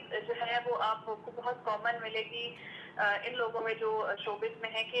ایک چیز جو ہے وہ آپ کو بہت کامن ملے گی ان لوگوں میں جو شوبز میں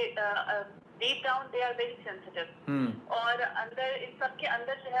ہے کہ deep down they are very sensitive, اور اندر ان سب کے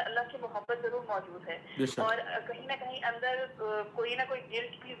اندر جو ہے اللہ کی محبت ضرور موجود ہے, اور کہیں نہ کہیں اندر کوئی نہ کوئی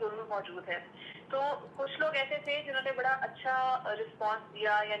گلٹ بھی ضرور موجود ہے. تو کچھ لوگ ایسے تھے جنہوں نے بڑا اچھا رسپانس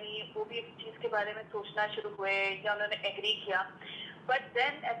دیا, یعنی وہ بھی اس چیز کے بارے میں سوچنا شروع ہوئے یا انہوں نے ایگری کیا. But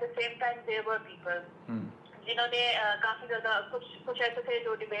then at the same time there were people جنہوں نے کافی زیادہ کچھ ایسے تھے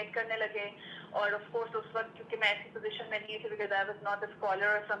جو ڈیبیٹ کرنے لگے, اور آف کورس اس وقت کیونکہ میں ایسی پوزیشن میں نہیں تھی, because I was not a scholar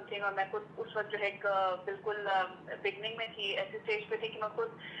اور سم تھنگ, اور میں خود اس وقت جو ہے ایک بالکل بگننگ میں تھی, ایسی اسٹیج پہ تھی کہ میں خود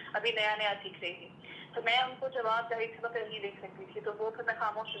ابھی نیا سیکھ رہی تھی. تو میں ان کو جواب ظاہر سی وقت نہیں دیکھ سکتی تھی, تو وہ پھر میں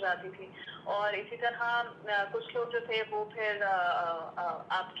خاموش ہو جاتی تھی. اور اسی طرح کچھ لوگ جو تھے وہ پھر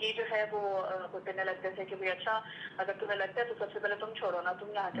آپ کی جو ہے وہ دینے لگتے تھے کہ بھائی اچھا اگر تمہیں لگتا ہے تو سب سے پہلے تم چھوڑو نا,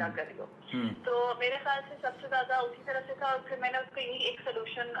 تم یہاں کیا کر رہی ہو. تو میرے خیال سے سب سے زیادہ اسی طرح سے تھا, اور پھر میں نے اس کا یہی ایک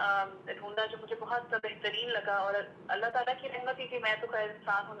سلوشن ڈھونڈا جو مجھے بہت بہترین لگا, اور اللہ تعالیٰ کی رحمت ہی تھی, میں تو خیر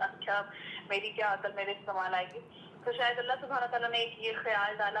انسان ہوں نا, کیا میری کیا عقل میرے استعمال آئے گی. تو شاید اللہ سبحانہ تعالیٰ نے ایک یہ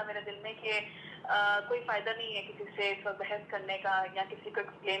خیال ڈالا میرے دل میں کہ کوئی فائدہ نہیں ہے کسی سے بحث کرنے کا یا کسی کو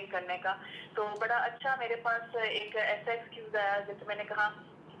ایکسپلین کرنے کا. تو بڑا اچھا میرے پاس ایک ایسا ایکسکیوز آیا, جیسے میں نے کہا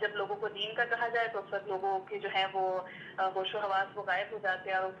जब लोगों को दीन का कहा जाए तो फिर लोगों के जो है वो होशो हवास वो गायब हो जाते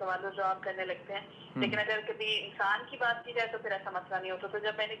हैं और वो सवाल जवाब करने लगते हैं। लेकिन अगर कभी इंसान की बात की जाए तो फिर ऐसा मसला नहीं होता। तो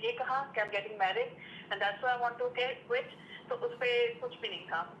जब मैंने ये कहा कि I am getting married and that's why I want to get quit, तो उस पे कुछ भी नहीं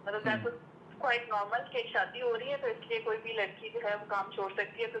था, मतलब दैट वाज क्वाइट नॉर्मल कि शादी हो रही है तो इसलिए कोई भी लड़की जो है वो काम छोड़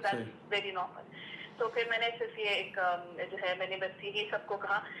सकती है, तो दैट्स वेरी नॉर्मल। तो फिर मैंने सिर्फ ये एक जो है मैंने बस यही सबको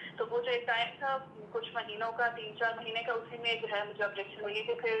कहा। तो वो जो एक टाइम था कुछ महीनों का, 3-4 महीने का, उसी में जो है मुझे ऑब्जेक्शन हुई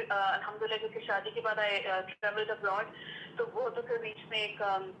थी। फिर अल्हम्दुलिल्लाह क्योंकि शादी के बाद आई ट्रैवल्ड अब्रॉड, तो वो तो फिर बीच में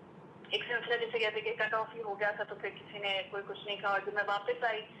एक सिलसिला जैसे कहते कि कट ऑफ ही हो गया था, तो फिर किसी ने कोई कुछ नहीं कहा। और जब मैं वापस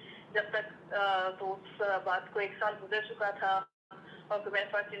आई जब तक तो उस बात को 1 साल गुजर चुका था। और फिर मेरा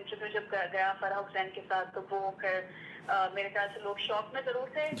फर्स्ट इंटरव्यू जब गया फरहा हुसैन के साथ, तो वो फिर मेरे ख्याल से लोग शॉक में जरूर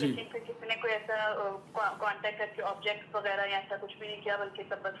थे, लेकिन फिर किसी ने कोई ऐसा कांटेक्ट करके ऑब्जेक्ट वगैरह या ऐसा कुछ भी नहीं किया, बल्कि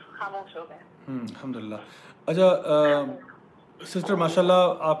सब बस खामोश हो गए। अल्हम्दुलिल्लाह। अच्छा सिस्टर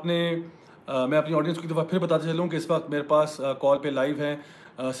माशाल्लाह आपने मैं अपनी ऑडियंस को एक दफ़ा फिर बताते चलूँ कि इस वक्त मेरे पास कॉल पे लाइव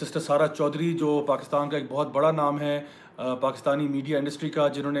हैं सिस्टर सारा चौधरी, जो पाकिस्तान का एक बहुत बड़ा नाम है पाकिस्तानी मीडिया इंडस्ट्री का,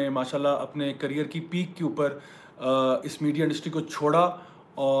 जिन्होंने माशाल्लाह अपने करियर की पीक के ऊपर इस मीडिया इंडस्ट्री को छोड़ा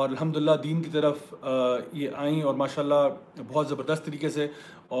और अल्हम्दुलिल्लाह दीन की तरफ ये आई और माशाल्लाह बहुत ज़बरदस्त तरीके से,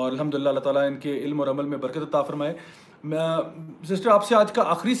 और अल्हम्दुलिल्लाह अल्लाह ताला इनके इल्म और अमल में बरकत अता फरमाए। सिस्टर आपसे आज का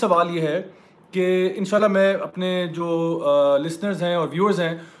आखिरी सवाल ये है कि इंशाल्लाह मैं अपने जो लिसनर्स हैं और व्यूअर्स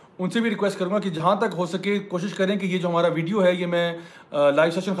हैं उनसे भी रिक्वेस्ट करूंगा कि जहाँ तक हो सके कोशिश करें कि ये जो हमारा वीडियो है ये मैं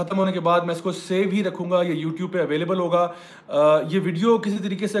लाइव सेशन ख़त्म होने के बाद मैं इसको सेव ही रखूँगा, ये यूट्यूब पे अवेलेबल होगा। ये वीडियो किसी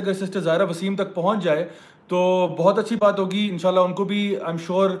तरीके से अगर सिस्टर ज़ाहिरा वसीम तक पहुँच जाए तो बहुत अच्छी बात होगी, इंशाल्लाह उनको भी आई एम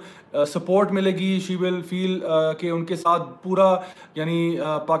श्योर सपोर्ट मिलेगी, शी विल फील कि उनके साथ पूरा यानी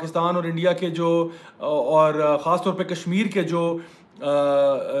पाकिस्तान और इंडिया के जो और ख़ास तौर पे कश्मीर के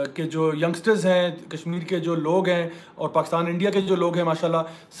जो यंगस्टर्स हैं, कश्मीर के जो लोग हैं और पाकिस्तान इंडिया के जो लोग हैं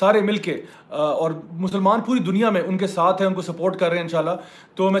माशाल्लाह सारे मिलके और मुसलमान पूरी दुनिया में उनके साथ हैं, उनको सपोर्ट कर रहे हैं इंशाल्लाह।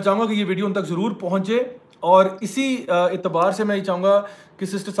 तो मैं चाहूँगा कि ये वीडियो उन तक ज़रूर पहुँचे और इसी एतबार से मैं ये चाहूँगा कि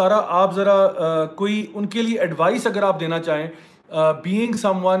सिस्टर सारा आप ज़रा कोई उनके लिए एडवाइस अगर आप देना चाहें, being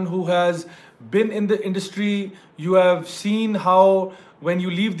someone who has been in the industry, you have seen how when you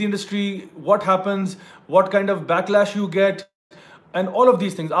leave the industry what happens, what kind of backlash you get and all of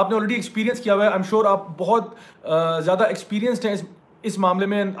these things आपने already experience किया हुआ है। I am sure आप बहुत ज़्यादा experienced हैं इस मामले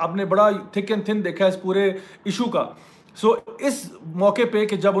में, आपने बड़ा थिक एंड थिन देखा है इस पूरे इशू का। सो इस मौके पे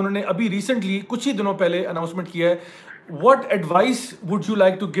कि जब उन्होंने अभी रिसेंटली कुछ ही दिनों पहले अनाउंसमेंट किया है, what advice would you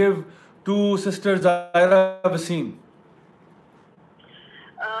like to give to sister Zahira Wasim?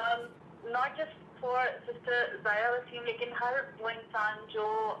 Not just for sister Zahira Wasim, लेकिन हर वो इंसान जो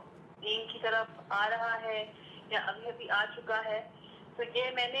दीन की तरफ आ रहा है या अभी आ चुका है। तो ये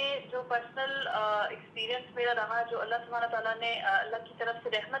मैंने जो पर्सनल एक्सपीरियंस मेरा रहा, जो अल्लाह सुब्हाना ताला ने अल्लाह की तरफ से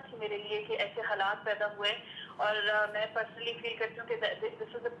रहमत थी मेरे लिए कि ऐसे हालात पैदा हुए, और मैं पर्सनली फील करती हूँ कि this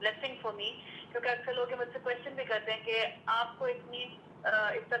is a blessing for me. क्योंकि अक्सर लोग मुझसे क्वेश्चन भी करते हैं कि आपको इतनी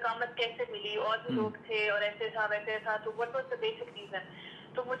इस्तकामत कैसे मिली, और भी लोग थे और ऐसे था वैसे था, तो what was the basic reason.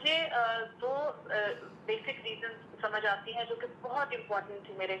 तो मुझे दो बेसिक रीजन समझ आती हैं जो कि बहुत इम्पोर्टेंट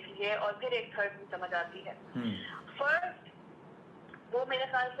थी मेरे लिए, और फिर एक थर्ड भी समझ आती है। फर्स्ट, वो मेरे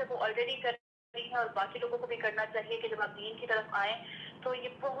ख्याल से वो ऑलरेडी कर रही है और बाकी लोगों को भी करना चाहिए कि जब आप दीन की तरफ आए तो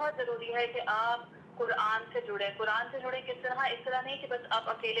ये बहुत ज़रूरी है कि आप कुरान से जुड़े। कुरान से जुड़े किस तरह? इस तरह नहीं कि बस आप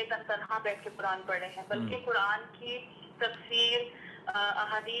अकेले तन्हा बैठ के कुरान पढ़ रहे हैं, बल्कि कुरान की तफसीर,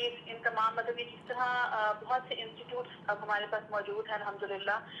 अहादीस, इन तमाम मतलब ये जिस तरह बहुत से इंस्टीट्यूट्स अब हमारे पास मौजूद हैं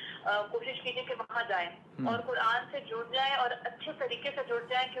अल्हम्दुलिल्लाह, कोशिश कीजिए कि वहाँ जाएं और कुरान से जुड़ जाएं और अच्छे तरीके से जुड़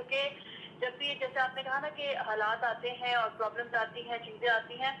जाएं। क्योंकि जब भी जैसे आपने कहा ना कि हालात आते हैं और प्रॉब्लम्स आती हैं, चीज़ें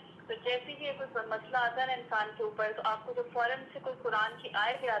आती हैं, तो जैसे ही कोई मसला आता है ना इंसान के ऊपर, तो आपको जो फौरन से कोई कुरान की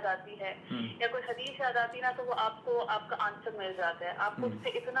आयत याद आती है या कोई हदीस याद आती है ना, तो वो आपको आपका आंसर मिल जाता है। आपको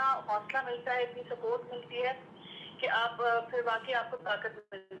उससे इतना हौसला मिलता है, इतनी सपोर्ट मिलती है कि आप फिर वाकई आपको ताकत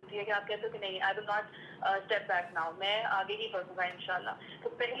मिलती है कि आप कहते हो कि नहीं, I will not step back now, मैं आगे ही बढ़ूंगा इंशाल्लाह। तो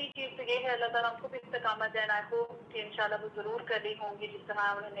पहली चीज़ तो ये है, अल्लाह ताला उनको भी इस्तकामत दें। आई होप कि इंशाल्लाह वो ज़रूर कर रही होंगी, जिस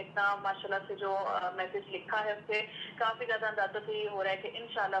तरह उन्होंने इतना माशाल्लाह से जो मैसेज लिखा है उससे काफ़ी ज़्यादा अंदाजा तो ये हो रहा है कि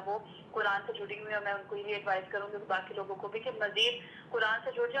इंशाल्लाह वो कुरान से जुड़ी हुई है। मैं उनको यही एडवाइस करूँगी बाकी लोगों को भी कि मज़ीद कुरान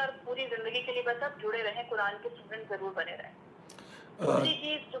से जुड़ जाए और पूरी ज़िंदगी के लिए बस आप जुड़े रहें, कुरान के स्टूडेंट ज़रूर बने रहें। دوسری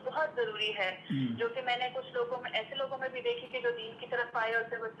چیز جو بہت ضروری ہے، جو کہ میں نے کچھ لوگوں میں ایسے لوگوں میں بھی دیکھی کہ جو دین کی طرف آئے اور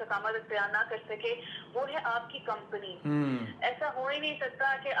صرف استقامت اختیار نہ کر سکے، وہ ہے آپ کی کمپنی۔ ایسا ہو ہی نہیں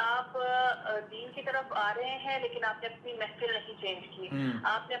سکتا کہ آپ دین کی طرف آ رہے ہیں لیکن آپ نے اپنی محفل نہیں چینج کی،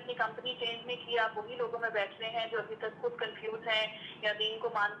 آپ نے اپنی کمپنی چینج نہیں کی، آپ وہی لوگوں میں بیٹھ رہے ہیں جو ابھی تک خود کنفیوز ہیں یا دین کو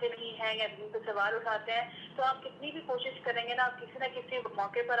مانتے نہیں ہیں یا دین پہ سوال اٹھاتے ہیں، تو آپ کتنی بھی کوشش کریں گے نا، آپ کسی نہ کسی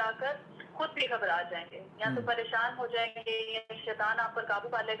موقع پر آ کر خود بھی گھبرا جائیں گے، یا تو پریشان ہو جائیں گے، یا شیطان آپ پر قابو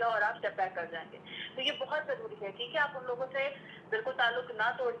پا لے گا اور آپ اسٹیپ بیک کر جائیں گے۔ تو یہ بہت ضروری ہے، ٹھیک ہے، آپ ان لوگوں سے بالکل تعلق نہ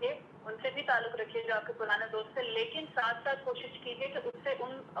توڑیے، ان سے بھی تعلق رکھیے جو آپ کے پرانے دوست ہیں، لیکن ساتھ ساتھ کوشش کیجیے کہ اس سے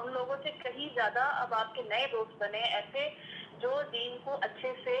ان لوگوں سے کہیں زیادہ اب آپ کے نئے دوست بنے، ایسے جو دین کو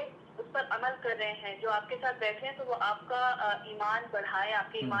اچھے سے اس پر عمل کر رہے ہیں، جو آپ کے ساتھ بیٹھے ہیں تو وہ آپ کا ایمان بڑھائیں،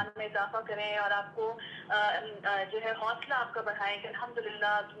 آپ کے ایمان میں اضافہ کریں اور آپ کو جو ہے حوصلہ آپ کا بڑھائیں کہ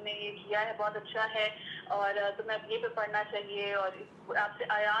الحمدللہ تم نے یہ کیا ہے، بہت اچھا ہے، اور تمہیں اب یہ پہ پڑھنا چاہیے، اور آپ سے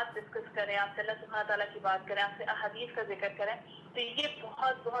آیات ڈسکس کریں، آپ سے اللہ سبحانہ تعالیٰ کی بات کریں، آپ سے احادیث کا ذکر کریں۔ تو یہ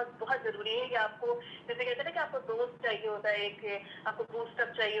بہت بہت بہت ضروری ہے کہ آپ کو، جیسے کہتے ہیں نا کہ آپ کو دوست چاہیے ہوتا ہے، ایک آپ کو بوسٹ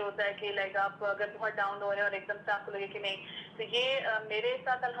اپ چاہیے ہوتا ہے کہ لائک آپ اگر بہت ڈاؤن ہو رہے ہیں اور ایک دم سے آپ کو لگے کہ نہیں، تو یہ میرے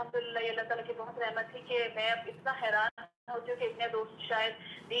ساتھ الحمدللہ یہ اللہ تعالیٰ کی بہت رحمت تھی کہ میں اب اتنا حیران ہوتی ہوں کہ اتنے دوست شاید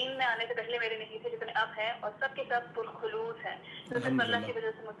دین میں آنے سے پہلے میرے نہیں تھے جتنے اب ہیں، اور سب کے سب پرخلوص ہیں، تو صرف اللہ کی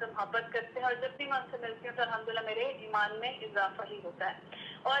وجہ سے مجھ سے محبت کرتے ہیں، اور جب بھی میں ان سے ملتی ہوں تو الحمدللہ میرے ایمان میں اضافہ ہی ہوتا ہے۔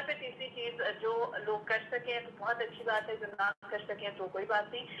 اور پھر تیسری چیز، جو لوگ کر سکیں تو بہت اچھی بات ہے، جو نہ کر سکیں تو کوئی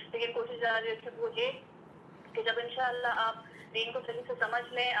بات نہیں، لیکن کوشش جاری رکھیں وہ یہ کہ جب انشاءاللہ آپ دین کو صحیح سے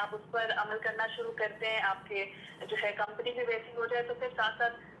سمجھ لیں، آپ اس پر عمل کرنا شروع کرتے ہیں، آپ کے جو ہے کمپنی بھی ویسی ہو جائے، تو پھر ساتھ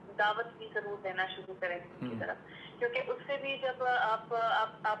ساتھ دعوت بھی ضرور دینا شروع کریں ان کی طرف، کیونکہ اس سے بھی جب آپ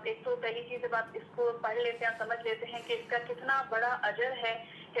ایک تو پہلی چیز جب آپ اس کو پڑھ لیتے ہیں، سمجھ لیتے ہیں کہ اس کا کتنا بڑا اجر ہے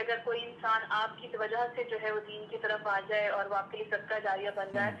کہ اگر کوئی انسان آپ کی وجہ سے جو ہے وہ دین کی طرف آ جائے اور وہ آپ کے لیے صدقہ جاریہ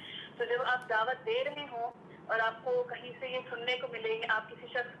بن جائے، تو جب آپ دعوت دے رہے ہوں اور آپ کو کہیں سے یہ سننے کو ملے کہ آپ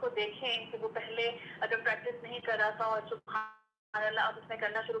کسی شخص کو دیکھیں کہ وہ پہلے اگر پریکٹس نہیں کر رہا تھا اور سبحان اللہ اب اس نے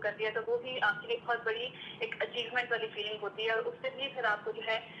کرنا شروع کر دیا، تو وہ بھی آپ کے لیے بہت بڑی ایک اچیومنٹ والی فیلنگ ہوتی ہے، اور اس سے بھی پھر آپ کو جو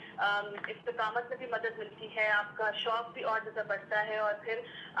ہے استقامت میں بھی مدد ملتی ہے، آپ کا شوق بھی اور زیادہ بڑھتا ہے، اور پھر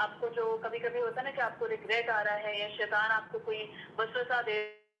آپ کو جو کبھی کبھی ہوتا ہے نا کہ آپ کو ریگریٹ آ رہا ہے یا شیطان آپ کو کوئی وسوسہ دے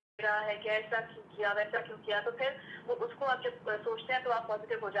رہا ہے کہ ایسا کیوں کیا، ویسا کیوں کیا، تو پھر وہ اس کو آپ جب سوچتے ہیں تو آپ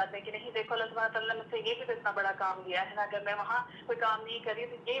پازیٹیو ہو جاتے ہیں کہ نہیں دیکھو اللہ سبحانہ تعالیٰ نے مجھ سے یہ بھی تو اتنا بڑا کام لیا ہے نا، اگر میں وہاں کوئی کام نہیں کر رہی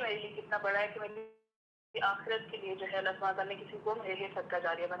تو یہ میرے لیے کتنا بڑا ہے کہ میری آخرت کے لیے جو ہے اللہ سبحانہ تعالیٰ نے کسی کو میرے لیے صدقہ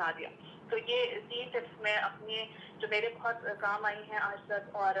جاریہ بنا دیا۔ تو یہ 3 ٹپس میں اپنے جو میرے بہت کام آئی ہیں آج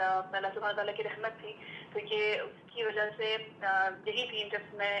تک، اور اللہ سبحانہ تعالیٰ کی رحمت تھی، تو یہ اس کی وجہ سے یہی 3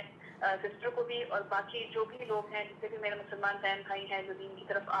 ٹپس میں سسٹر کو بھی اور باقی جو بھی لوگ ہیں، جتنے بھی میرے مسلمان بہن بھائی ہیں جو دین کی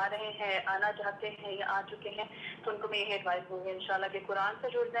طرف آ رہے ہیں، آنا چاہتے ہیں یا آ چکے ہیں، تو ان کو میں یہی ایڈوائز دوں گی انشاءاللہ کہ قرآن سے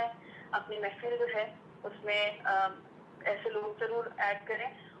جڑ جائیں، اپنی محفل جو ہے اس میں ایسے لوگ ضرور ایڈ کریں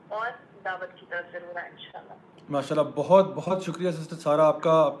اور دعوت کی طرف ضرور آئیں انشاءاللہ۔ ماشاءاللہ، بہت بہت شکریہ سسٹر سارہ آپ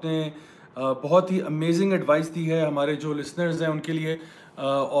کا، آپ نے بہت ہی امیزنگ ایڈوائس دی ہے ہمارے جو لسنرز ہیں ان کے لیے،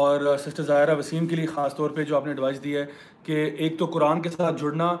 اور سسٹر ظاہرہ وسیم کے لیے خاص طور پہ جو آپ نے ایڈوائس دی ہے کہ ایک تو قرآن کے ساتھ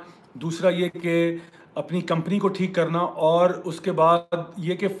جڑنا، دوسرا یہ کہ اپنی کمپنی کو ٹھیک کرنا، اور اس کے بعد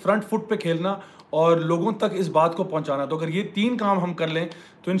یہ کہ فرنٹ فٹ پہ کھیلنا اور لوگوں تک اس بات کو پہنچانا۔ تو اگر یہ 3 کام ہم کر لیں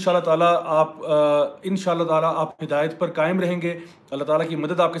تو انشاءاللہ تعالیٰ آپ ہدایت پر قائم رہیں گے، اللہ تعالیٰ کی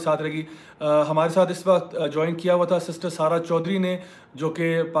مدد آپ کے ساتھ رہے گی۔ ہمارے ساتھ اس وقت جوائن کیا ہوا تھا سسٹر سارہ چودھری نے، جو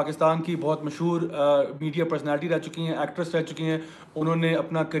کہ پاکستان کی بہت مشہور میڈیا پرسنالٹی رہ چکی ہیں، ایکٹریس رہ چکی ہیں۔ انہوں نے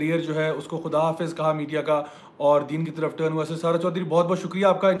اپنا کریئر جو ہے اس کو خدا حافظ کہا میڈیا کا اور دین کی طرف ٹرن ہوا۔ سسٹر سارہ چودھری بہت بہت شکریہ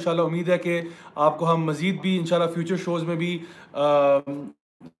آپ کا، انشاءاللہ امید ہے کہ آپ کو ہم مزید بھی انشاءاللہ فیوچر شوز میں بھی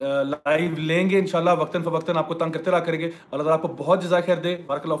لائیو لیں گے انشاءاللہ، وقتاً فوقتاً آپ کو تنگ کرتے رہا کریں گے۔ اللہ تعالیٰ آپ کو بہت جزائے خیر دے،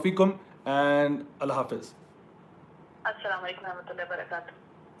 بارک اللہ فیکم اینڈ اللہ حافظ۔ السلام علیکم و رحمۃ اللہ وبرکاتہ۔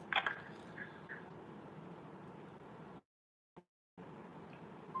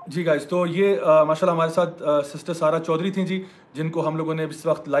 جی گائز، تو یہ ماشاءاللہ ہمارے ساتھ سسٹر سارہ چودھری تھیں جی، جن کو ہم لوگوں نے اس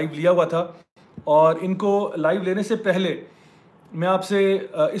وقت لائیو لیا ہوا تھا، اور ان کو لائیو لینے سے پہلے میں آپ سے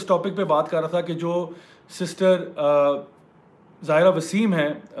اس ٹاپک پہ بات کر رہا تھا کہ جو سسٹر ظاہرہ وسیم ہیں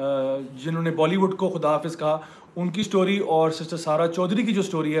جنہوں نے بالی ووڈ کو خدا حافظ کہا، ان کی سٹوری اور سسٹر سارہ چودھری کی جو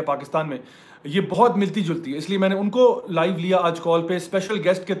سٹوری ہے پاکستان میں، یہ بہت ملتی جلتی ہے، اس لیے میں نے ان کو لائیو لیا آج کال پہ اسپیشل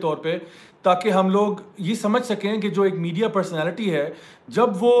گیسٹ کے طور پہ تاکہ ہم لوگ یہ سمجھ سکیں کہ جو ایک میڈیا پرسنالٹی ہے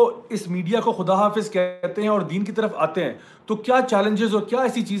جب وہ اس میڈیا کو خدا حافظ کہتے ہیں اور دین کی طرف آتے ہیں تو کیا چیلنجز اور کیا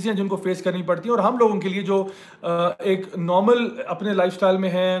ایسی چیزیں ہیں جن کو فیس کرنی پڑتی ہیں، اور ہم لوگوں کے لیے جو ایک نارمل اپنے لائف سٹائل میں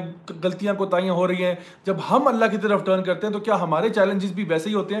ہیں، غلطیاں کوتاہیاں ہو رہی ہیں، جب ہم اللہ کی طرف ٹرن کرتے ہیں تو کیا ہمارے چیلنجز بھی ویسے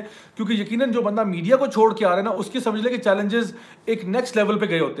ہی ہوتے ہیں؟ کیونکہ یقیناً جو بندہ میڈیا کو چھوڑ کے آ رہا ہے نا، اس کی سمجھ لے کہ چیلنجز ایک نیکسٹ لیول پہ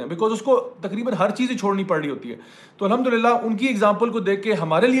گئے ہوتے ہیں، بیکاز اس کو تقریباً ہر چیز ہی چھوڑنی پڑ رہی ہوتی ہے۔ تو الحمدللہ ان کی ایگزامپل کو دیکھ کے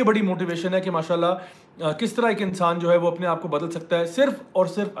ہمارے لیے بڑی موٹیویشن ہے کہ ماشاءاللہ کس طرح ایک انسان جو ہے وہ اپنے آپ کو بدل سکتا ہے صرف اور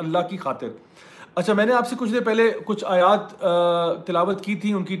صرف اللہ کی خاطر۔ اچھا، میں نے آپ سے کچھ دیر پہلے کچھ آیات تلاوت کی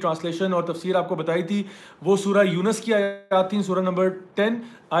تھی، ان کی ٹرانسلیشن اور تفسیر آپ کو بتائی تھی۔ وہ سورہ یونس کی آیات تھیں، سورہ نمبر 10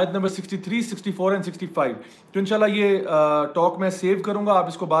 آیت نمبر 63، 64 اینڈ 65۔ تو انشاءاللہ یہ ٹاک میں سیو کروں گا، آپ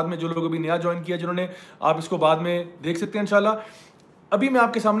اس کو بعد میں جو لوگ ابھی نیا جوائن کیا جنہوں نے، آپ اس کو بعد میں دیکھ سکتے ہیں انشاءاللہ۔ ابھی میں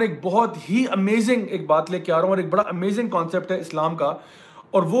آپ کے سامنے ایک بہت ہی امیزنگ ایک بات لے کے آ رہا ہوں، اور ایک بڑا امیزنگ کانسیپٹ ہے اسلام کا،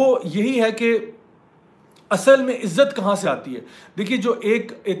 اور وہ یہی ہے کہ اصل میں عزت کہاں سے آتی ہے۔ دیکھیے، جو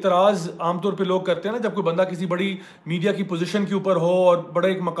ایک اعتراض عام طور پہ لوگ کرتے ہیں نا، جب کوئی بندہ کسی بڑی میڈیا کی پوزیشن کے اوپر ہو اور بڑے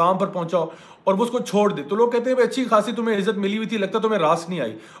ایک مقام پر پہنچا ہو اور وہ اس کو چھوڑ دے، تو لوگ کہتے ہیں بھائی اچھی خاصی تمہیں عزت ملی ہوئی تھی، لگتا تمہیں راس نہیں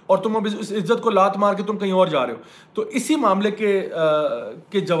آئی اور تم اب اس عزت کو لات مار کے تم کہیں اور جا رہے ہو۔ تو اسی معاملے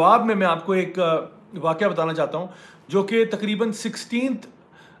کے جواب میں آپ کو ایک واقعہ بتانا چاہتا ہوں، جو کہ تقریباً 16th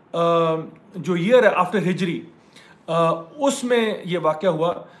جو ایئر ہے آفٹر ہجری، اس میں یہ واقعہ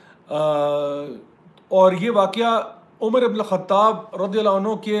ہوا، اور یہ واقعہ عمر ابن الخطاب رضی اللہ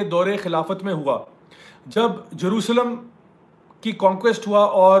عنہ کے دور خلافت میں ہوا، جب جروسلم کی کانکویسٹ ہوا،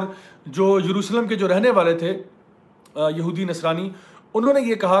 اور جو جروسلم کے جو رہنے والے تھے یہودی نصرانی، انہوں نے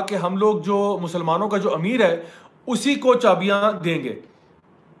یہ کہا کہ ہم لوگ جو مسلمانوں کا جو امیر ہے اسی کو چابیاں دیں گے۔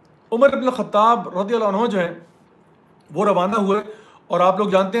 عمر ابن الخطاب رضی اللہ عنہ جو ہیں وہ روانہ ہوئے، اور آپ لوگ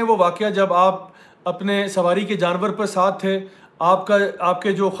جانتے ہیں وہ واقعہ جب آپ اپنے سواری کے جانور پر ساتھ تھے، آپ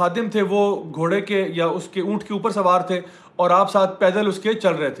کے جو خادم تھے وہ گھوڑے کے یا اس کے اونٹ کے اوپر سوار تھے اور آپ ساتھ پیدل اس کے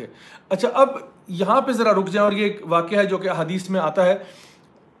چل رہے تھے۔ اچھا، اب یہاں پہ ذرا رک جائیں، اور یہ ایک واقعہ ہے جو کہ حدیث میں آتا ہے۔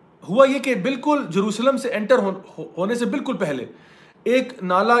 ہوا یہ کہ بالکل جروسلم سے انٹر ہونے سے بالکل پہلے ایک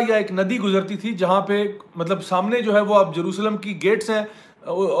نالا یا ایک ندی گزرتی تھی، جہاں پہ مطلب سامنے جو ہے وہ اب جروسلم کی گیٹس ہیں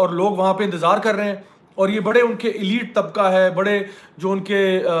اور لوگ وہاں پہ انتظار کر رہے ہیں، اور یہ بڑے ان کے ایلیٹ طبقہ ہے، بڑے جو ان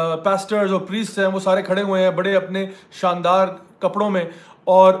کے پاسٹرز اور پریسٹ ہیں وہ سارے کھڑے ہوئے ہیں بڑے اپنے شاندار کپڑوں میں،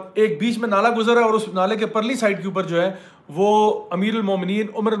 اور ایک بیچ میں نالا گزر ہے، اور اس نالے کے پرلی سائڈ کے اوپر جو ہے وہ امیر المومنین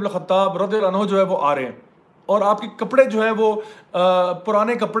عمر بن الخطاب رضی اللہ عنہ جو ہے وہ آ رہے ہیں، اور آپ کے کپڑے جو ہیں وہ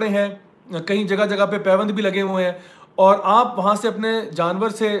پرانے کپڑے ہیں، کہیں جگہ جگہ پہ پیوند بھی لگے ہوئے ہیں، اور آپ وہاں سے اپنے جانور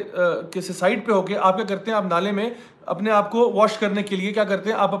سے کسی سائڈ پہ ہو کے آپ کیا کرتے ہیں، آپ نالے میں اپنے آپ کو واش کرنے کے لیے کیا کرتے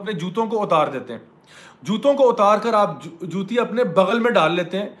ہیں، آپ اپنے جوتوں کو اتار دیتے ہیں۔ جوتوں کو اتار کر آپ جوتی اپنے بغل میں ڈال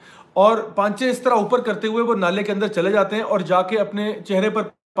لیتے ہیں، اور پانچے اس طرح اوپر کرتے ہوئے وہ نالے کے اندر چلے جاتے ہیں، اور جا کے اپنے چہرے پر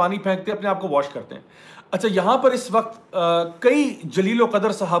پانی پھینکتے ہیں، اپنے آپ کو واش کرتے ہیں۔ اچھا، یہاں پر اس وقت کئی جلیل و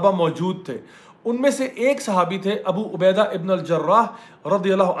قدر صحابہ موجود تھے، ان میں سے ایک صحابی تھے ابو عبیدہ ابن الجراح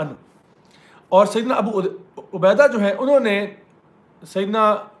رضی اللہ عنہ، اور سیدنا ابو عبیدہ جو ہیں انہوں نے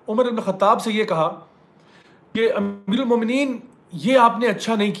سیدنا عمر بن خطاب سے یہ کہا کہ امیر المومنین، یہ آپ نے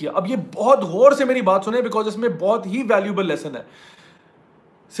اچھا نہیں کیا۔ اب یہ بہت غور سے میری بات سنیں، بیکاز اس میں بہت ہی ویلیوبل لیسن ہے۔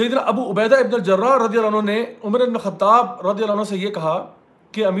 سیدنا ابو عبیدہ ابن الجراح رضی اللہ عنہ نے عمر بن خطاب رضی اللہ عنہ سے یہ کہا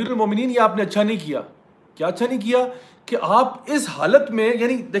کہ امیر المومنین، یہ آپ نے اچھا نہیں کیا۔ کیا اچھا نہیں کیا؟ کہ آپ اس حالت میں،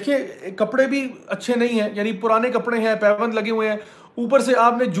 یعنی دیکھیں کپڑے بھی اچھے نہیں ہیں، یعنی پرانے کپڑے ہیں، پیوند لگے ہوئے ہیں، اوپر سے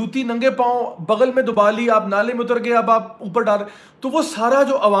آپ نے جوتی ننگے پاؤں بغل میں دبا لی، آپ نالے میں اتر گئے، اب آپ اوپر ڈال رہے، تو وہ سارا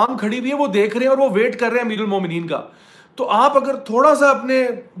جو عوام کھڑی ہوئی ہے وہ دیکھ رہے ہیں اور وہ ویٹ کر رہے ہیں امیر المومنین کا۔ تو آپ اگر تھوڑا سا اپنے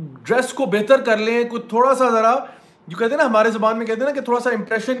ڈریس کو بہتر کر لیں، کچھ تھوڑا سا ذرا، جو کہتے ہیں نا ہمارے زبان میں کہتے ہیں نا کہ تھوڑا سا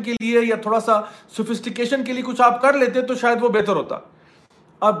امپریشن کے لیے یا تھوڑا سا سوفسٹیکیشن کے لیے کچھ آپ کر لیتے تو شاید وہ بہتر ہوتا۔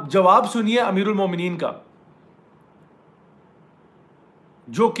 اب جواب سنیے امیر المومنین کا،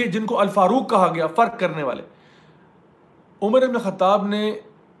 جو کہ جن کو الفاروق کہا گیا، فرق کرنے والے۔ عمر بن خطاب نے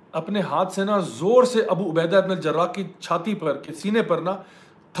اپنے ہاتھ سے نا زور سے ابو عبیدہ ابن الجراح کی چھاتی پر، کے سینے پر نا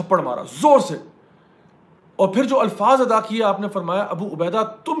تھپڑ مارا زور سے، اور پھر جو الفاظ ادا کیے آپ نے فرمایا، ابو عبیدہ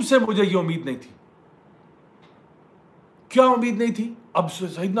تم سے مجھے یہ امید نہیں تھی۔ کیا امید نہیں تھی؟ اب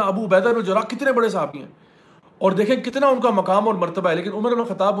سیدنا ابو عبیدہ بن الجراح کتنے بڑے صحابی ہیں، اور دیکھیں کتنا ان کا مقام اور مرتبہ ہے، لیکن عمر بن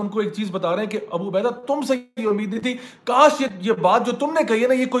خطاب ان کو ایک چیز بتا رہے ہیں کہ ابو عبیدہ تم سے یہ امید نہیں تھی، کاش یہ بات جو تم نے کہی ہے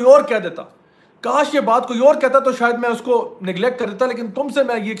نا یہ کوئی اور کہہ دیتا، کاش یہ بات کوئی اور کہتا تو شاید میں اس کو نگلیکٹ کر دیتا، لیکن تم سے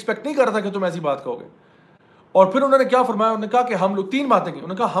میں یہ ایکسپیکٹ نہیں کر رہا تھا کہ تم ایسی بات کہو گے۔ اور پھر انہوں نے کیا فرمایا، انہوں نے کہا کہ ہم لوگ تین باتیں کی، انہوں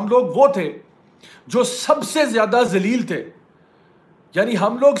نے کہا ہم لوگ وہ تھے جو سب سے زیادہ ذلیل تھے، یعنی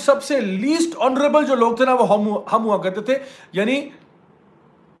ہم لوگ سب سے لیسٹ آنریبل جو لوگ تھے نا وہ ہم ہوا کرتے تھے، یعنی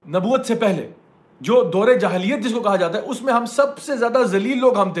نبوت سے پہلے جو دور جاہلیت جس کو کہا جاتا ہے اس میں ہم سب سے زیادہ ذلیل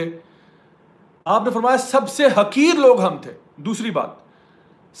لوگ ہم تھے۔ آپ نے فرمایا سب سے حقیر لوگ ہم تھے. دوسری بات,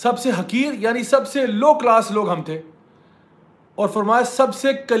 سب سے حقیر یعنی سب سے لو کلاس لوگ ہم تھے, اور فرمایا سب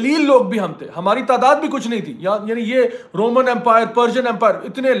سے قلیل لوگ بھی ہم تھے, ہماری تعداد بھی کچھ نہیں تھی. یعنی یہ رومن امپائر, پرشین امپائر,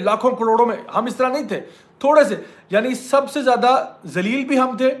 اتنے لاکھوں کروڑوں میں, ہم اس طرح نہیں تھے, تھوڑے سے. یعنی سب سے زیادہ ذلیل بھی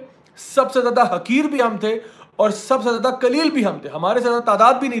ہم تھے, سب سے زیادہ حقیر بھی ہم تھے, اور سب سے زیادہ قلیل بھی ہم تھے, ہمارے سے زیادہ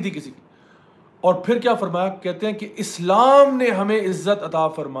تعداد بھی نہیں تھی کسی کی. اور پھر کیا فرمایا, کہتے ہیں کہ اسلام نے ہمیں عزت عطا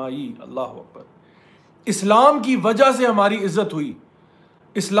فرمائی. اللہ اکبر. اسلام کی وجہ سے ہماری عزت ہوئی,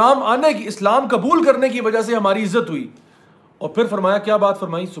 اسلام آنے کی, اسلام قبول کرنے کی وجہ سے ہماری عزت ہوئی. اور پھر فرمایا, کیا بات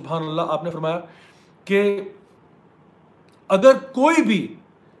فرمائی, سبحان اللہ, آپ نے فرمایا کہ اگر کوئی بھی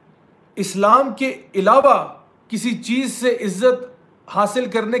اسلام کے علاوہ کسی چیز سے عزت حاصل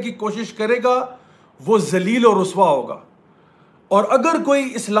کرنے کی کوشش کرے گا وہ ذلیل اور رسوا ہوگا, اور اگر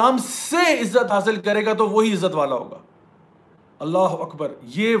کوئی اسلام سے عزت حاصل کرے گا تو وہی عزت والا ہوگا. اللہ اکبر.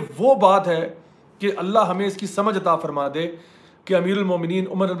 یہ وہ بات ہے کہ اللہ ہمیں اس کی سمجھ عطا فرما دے کہ امیر المومنین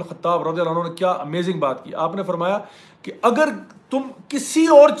عمر بن خطاب رضی اللہ عنہ نے کیا امیزنگ بات کی. آپ نے فرمایا کہ اگر تم کسی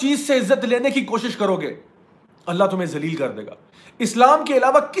اور چیز سے عزت لینے کی کوشش کرو گے اللہ تمہیں ذلیل کر دے گا, اسلام کے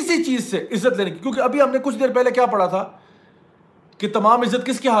علاوہ کسی چیز سے عزت لینے کی. کیونکہ ابھی ہم نے کچھ دیر پہلے کیا پڑھا تھا کہ تمام عزت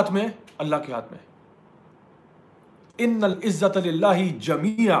کس کے ہاتھ میں ہے, اللہ کے ہاتھ میں. ان العزت للہ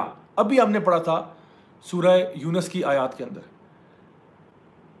جمیعا, ابھی ہم نے پڑھا تھا سورہ یونس کی آیات کے اندر.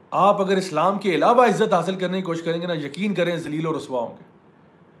 آپ اگر اسلام کے علاوہ عزت حاصل کرنے کی کوشش کریں گے نا, یقین کریں ذلیل و رسوا ہوں گے,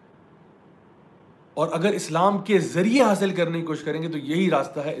 اور اگر اسلام کے ذریعے حاصل کرنے کی کوشش کریں گے تو یہی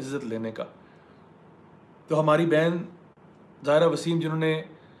راستہ ہے عزت لینے کا. تو ہماری بہن ظاہرہ وسیم جنہوں نے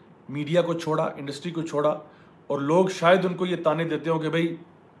میڈیا کو چھوڑا, انڈسٹری کو چھوڑا, اور لوگ شاید ان کو یہ تانے دیتے ہوں کہ بھائی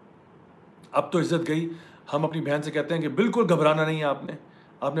اب تو عزت گئی, ہم اپنی بہن سے کہتے ہیں کہ بالکل گھبرانا نہیں ہے,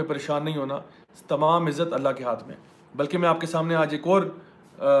 آپ نے پریشان نہیں ہونا, تمام عزت اللہ کے ہاتھ میں. بلکہ میں آپ کے سامنے آج ایک اور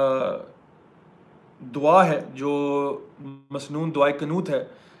دعا ہے جو مسنون دعائے قنوت ہے,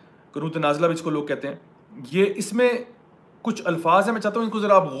 قنوت نازلہ بھی اس کو لوگ کہتے ہیں. یہ اس میں کچھ الفاظ ہیں, میں چاہتا ہوں ان کو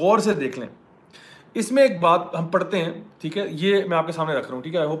ذرا آپ غور سے دیکھ لیں. اس میں ایک بات ہم پڑھتے ہیں, ٹھیک ہے, یہ میں آپ کے سامنے رکھ رہا ہوں,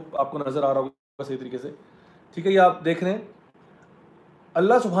 ٹھیک ہے, آئی ہوپ آپ کو نظر آ رہا ہوگا صحیح طریقے سے, ٹھیک ہے. یہ آپ دیکھ رہے ہیں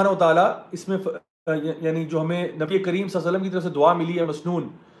اللہ سبحانہ و تعالیٰ اس میں یعنی جو ہمیں نبی کریم صلی اللہ علیہ وسلم کی طرف سے دعا ملی ہے مسنون,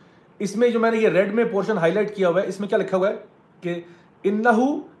 اس میں جو میں نے یہ ریڈ میں پورشن ہائی لائٹ کیا ہوا ہے, اس میں کیا لکھا ہوا ہے کہ انہو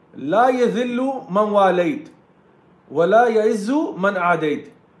لا یذل من والیت ولا یعز من عادیت.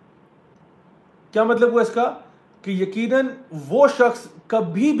 کیا مطلب ہوا اس کا کہ یقیناً وہ شخص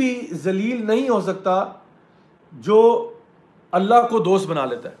کبھی بھی ذلیل نہیں ہو سکتا جو اللہ کو دوست بنا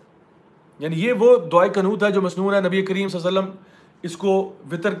لیتا ہے. یعنی یہ وہ دعائے قنوت ہے جو مسنون ہے, نبی کریم صلی اللہ علیہ وسلم اس کو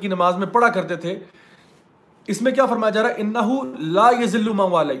وطر کی نماز میں پڑھا کرتے تھے. اس میں کیا فرمایا جا رہا ہے, انہو لا یذل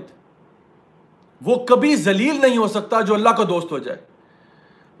من والیت, وہ کبھی ذلیل نہیں ہو سکتا جو اللہ کا دوست ہو جائے,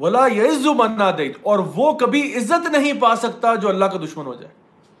 ولا یعز من عادیت, اور وہ کبھی عزت نہیں پا سکتا جو اللہ کا دشمن ہو جائے.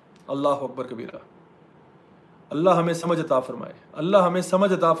 اللہ اکبر کبیرہ. اللہ ہمیں سمجھ عطا فرمائے, اللہ ہمیں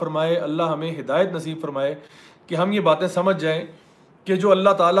سمجھ عطا فرمائے, اللہ ہمیں ہدایت نصیب فرمائے کہ ہم یہ باتیں سمجھ جائیں کہ جو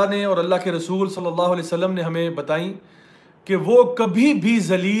اللہ تعالیٰ نے اور اللہ کے رسول صلی اللہ علیہ وسلم نے ہمیں بتائیں کہ وہ کبھی بھی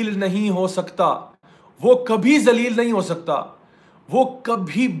ذلیل نہیں ہو سکتا, وہ کبھی ذلیل نہیں ہو سکتا, وہ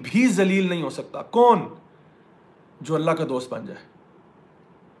کبھی بھی ذلیل نہیں ہو سکتا. کون؟ جو اللہ کا دوست بن جائے.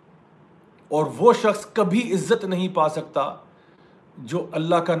 اور وہ شخص کبھی عزت نہیں پا سکتا جو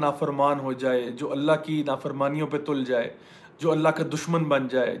اللہ کا نافرمان ہو جائے, جو اللہ کی نافرمانیوں پہ تل جائے, جو اللہ کا دشمن بن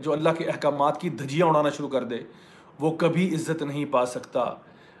جائے, جو اللہ کے احکامات کی دھجیاں اڑانا شروع کر دے, وہ کبھی عزت نہیں پا سکتا.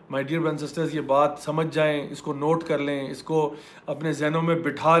 My dear brothers and sisters, یہ بات سمجھ جائیں, اس کو نوٹ کر لیں, اس کو اپنے ذہنوں میں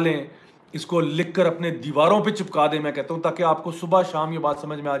بٹھا لیں, اس کو لکھ کر اپنے دیواروں پہ چپکا دیں, میں کہتا ہوں, تاکہ آپ کو صبح شام یہ بات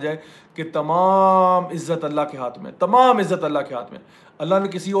سمجھ میں آ جائے کہ تمام عزت اللہ کے ہاتھ میں, تمام عزت اللہ کے ہاتھ میں. اللہ نے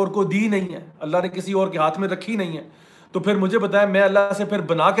کسی اور کو دی نہیں ہے, اللہ نے کسی اور کے ہاتھ میں رکھی نہیں ہے. تو پھر مجھے بتائیں, میں اللہ سے پھر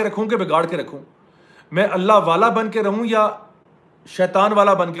بنا کے رکھوں کہ بگاڑ کے رکھوں؟ میں اللہ والا بن کے رہوں یا شیطان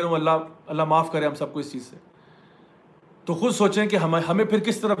والا بن کے رہوں؟ اللہ معاف کرے ہم سب کو اس چیز سے. تو خود سوچیں کہ ہمیں پھر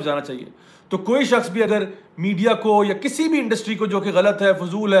کس طرف جانا چاہیے. تو کوئی شخص بھی اگر میڈیا کو یا کسی بھی انڈسٹری کو جو کہ غلط ہے,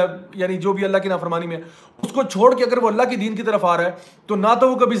 فضول ہے, یعنی جو بھی اللہ کی نافرمانی میں, اس کو چھوڑ کے اگر وہ اللہ کی دین کی طرف آ رہا ہے تو نہ تو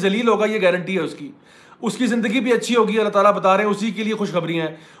وہ کبھی ذلیل ہوگا, یہ گارنٹی ہے اس کی زندگی بھی اچھی ہوگی. اللہ تعالیٰ بتا رہے ہیں اسی کے لیے خوشخبریاں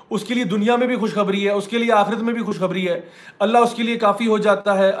ہیں, اس کے لیے دنیا میں بھی خوشخبری ہے, اس کے لیے آخرت میں بھی خوشخبری ہے. اللہ اس کے لیے کافی ہو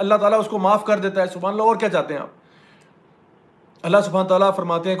جاتا ہے, اللہ تعالیٰ اس کو معاف کر دیتا ہے. سبحان اللہ. اور کیا چاہتے ہیں آپ؟ اللہ سبحانہ تعالیٰ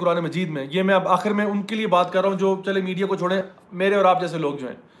فرماتے ہیں قرآن مجید میں, یہ میں اب آخر میں ان کے لیے بات کر رہا ہوں جو چلے میڈیا کو چھوڑیں, میرے اور آپ جیسے لوگ جو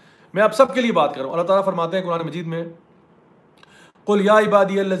ہیں, میں آپ سب کے لیے بات کر رہا ہوں. اللہ تعالیٰ فرماتے ہیں قرآن مجید میں, قل یا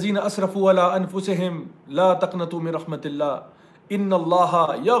عبادی الذین اسرفوا علی انفسہم لا تقنطوا من رحمت اللہ ان اللہ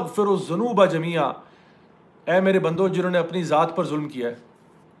یغفر الذنوب جميعا. اے میرے بندو جنہوں نے اپنی ذات پر ظلم کیا ہے,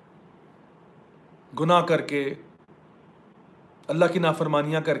 گناہ کر کے، اللہ کی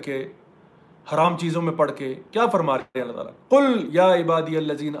نافرمانیاں کر کے، حرام چیزوں میں پڑھ کے. کیا فرما رہے ہیں اللہ تعالیٰ؟ قل یا عبادی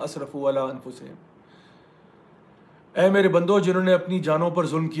الذین اسرفوا علی انفسہم، اے میرے بندو جنہوں نے اپنی جانوں پر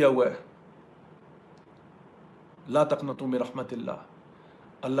ظلم کیا ہوا ہے، لا تقنطوا من رحمت اللہ،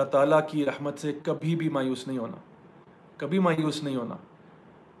 اللہ تعالیٰ کی رحمت سے کبھی بھی مایوس نہیں ہونا، کبھی مایوس نہیں ہونا.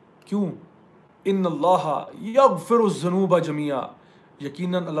 کیوں؟ ان اللہ یغفر الذنوب جميعا،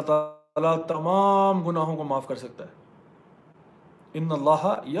 یقیناً اللہ تعالیٰ تمام گناہوں کو معاف کر سکتا ہے. ان اللہ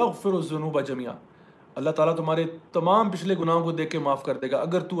یغفر الذنوب جميعا، اللہ تعالیٰ تمہارے تمام پچھلے گناہوں کو دیکھ کے معاف کر دے گا،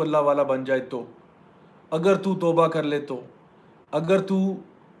 اگر تو اللہ والا بن جائے تو، اگر تو توبہ کر لے تو، اگر تو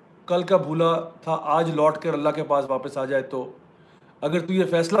کل کا بھولا تھا آج لوٹ کر اللہ کے پاس واپس آ جائے تو، اگر تو یہ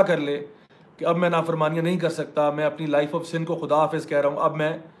فیصلہ کر لے کہ اب میں نافرمانیاں نہیں کر سکتا، میں اپنی لائف آف سن کو خدا حافظ کہہ رہا ہوں، اب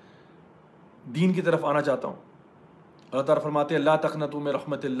میں دین کی طرف آنا چاہتا ہوں. اللہ تعالیٰ فرماتے ہیں لا تقنطوا من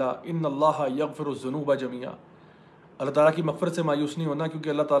رحمت اللہ ان اللہ یغفر الذنوب جميعا، اللہ تعالیٰ کی مغفرت سے مایوس نہیں ہونا کیونکہ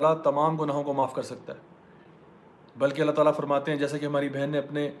اللہ تعالیٰ تمام گناہوں کو معاف کر سکتا ہے. بلکہ اللہ تعالیٰ فرماتے ہیں، جیسے کہ ہماری بہن نے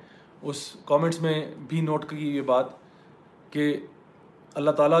اپنے اس کامنٹس میں بھی نوٹ کی یہ بات، کہ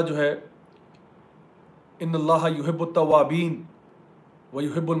اللہ تعالیٰ جو ہے ان اللہ یحب التوابین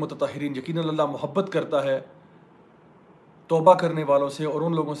ویحب المتطہرین، یقیناً اللہ محبت کرتا ہے توبہ کرنے والوں سے اور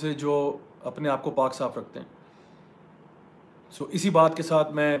ان لوگوں سے جو اپنے آپ کو پاک صاف رکھتے ہیں. سو اسی بات کے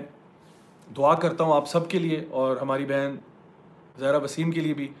ساتھ میں دعا کرتا ہوں آپ سب کے لیے اور ہماری بہن زہرا وسیم کے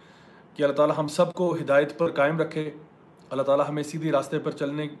لیے بھی، کہ اللہ تعالیٰ ہم سب کو ہدایت پر قائم رکھے، اللہ تعالیٰ ہمیں سیدھی راستے پر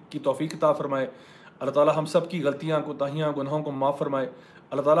چلنے کی توفیق عطا فرمائے، اللہ تعالیٰ ہم سب کی غلطیاں، کوتاہیاں، گناہوں کو معاف فرمائے،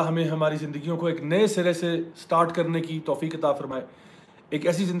 اللہ تعالیٰ ہمیں ہماری زندگیوں کو ایک نئے سرے سے سٹارٹ کرنے کی توفیق عطا فرمائے، ایک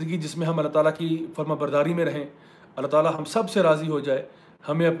ایسی زندگی جس میں ہم اللہ تعالیٰ کی فرما برداری میں رہیں، اللہ تعالیٰ ہم سب سے راضی ہو جائے،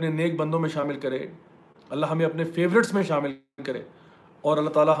 ہمیں اپنے نیک بندوں میں شامل کرے، اللہ ہمیں اپنے فیورٹس میں شامل کرے، اور اللہ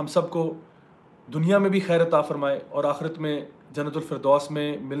تعالیٰ ہم سب کو دنیا میں بھی خیر عطا فرمائے اور آخرت میں جنت الفردوس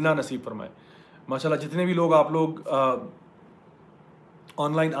میں ملنا نصیب فرمائے. ماشاءاللہ جتنے بھی لوگ آپ لوگ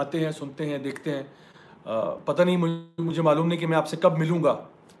آن لائن آتے ہیں، سنتے ہیں، دیکھتے ہیں، پتہ نہیں مجھے معلوم نہیں کہ میں آپ سے کب ملوں گا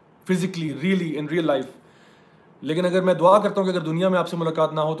physically, really in real life, لیکن اگر میں دعا کرتا ہوں کہ اگر دنیا میں آپ سے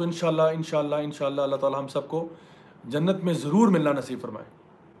ملاقات نہ ہو تو انشاءاللہ اللہ تعالیٰ ہم سب کو جنت میں ضرور ملنا نصیب فرمائے.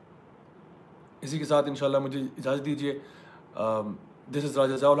 اسی کے ساتھ انشاءاللہ مجھے اجازت دیجیے. This is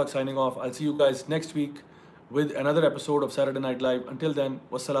Raja Zaul Haq signing off. I'll see you guys next week with another episode of Saturday Night Live. Until then,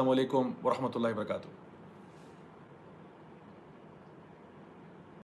 wassalamu alaikum wa rahmatullahi wa barakatuh.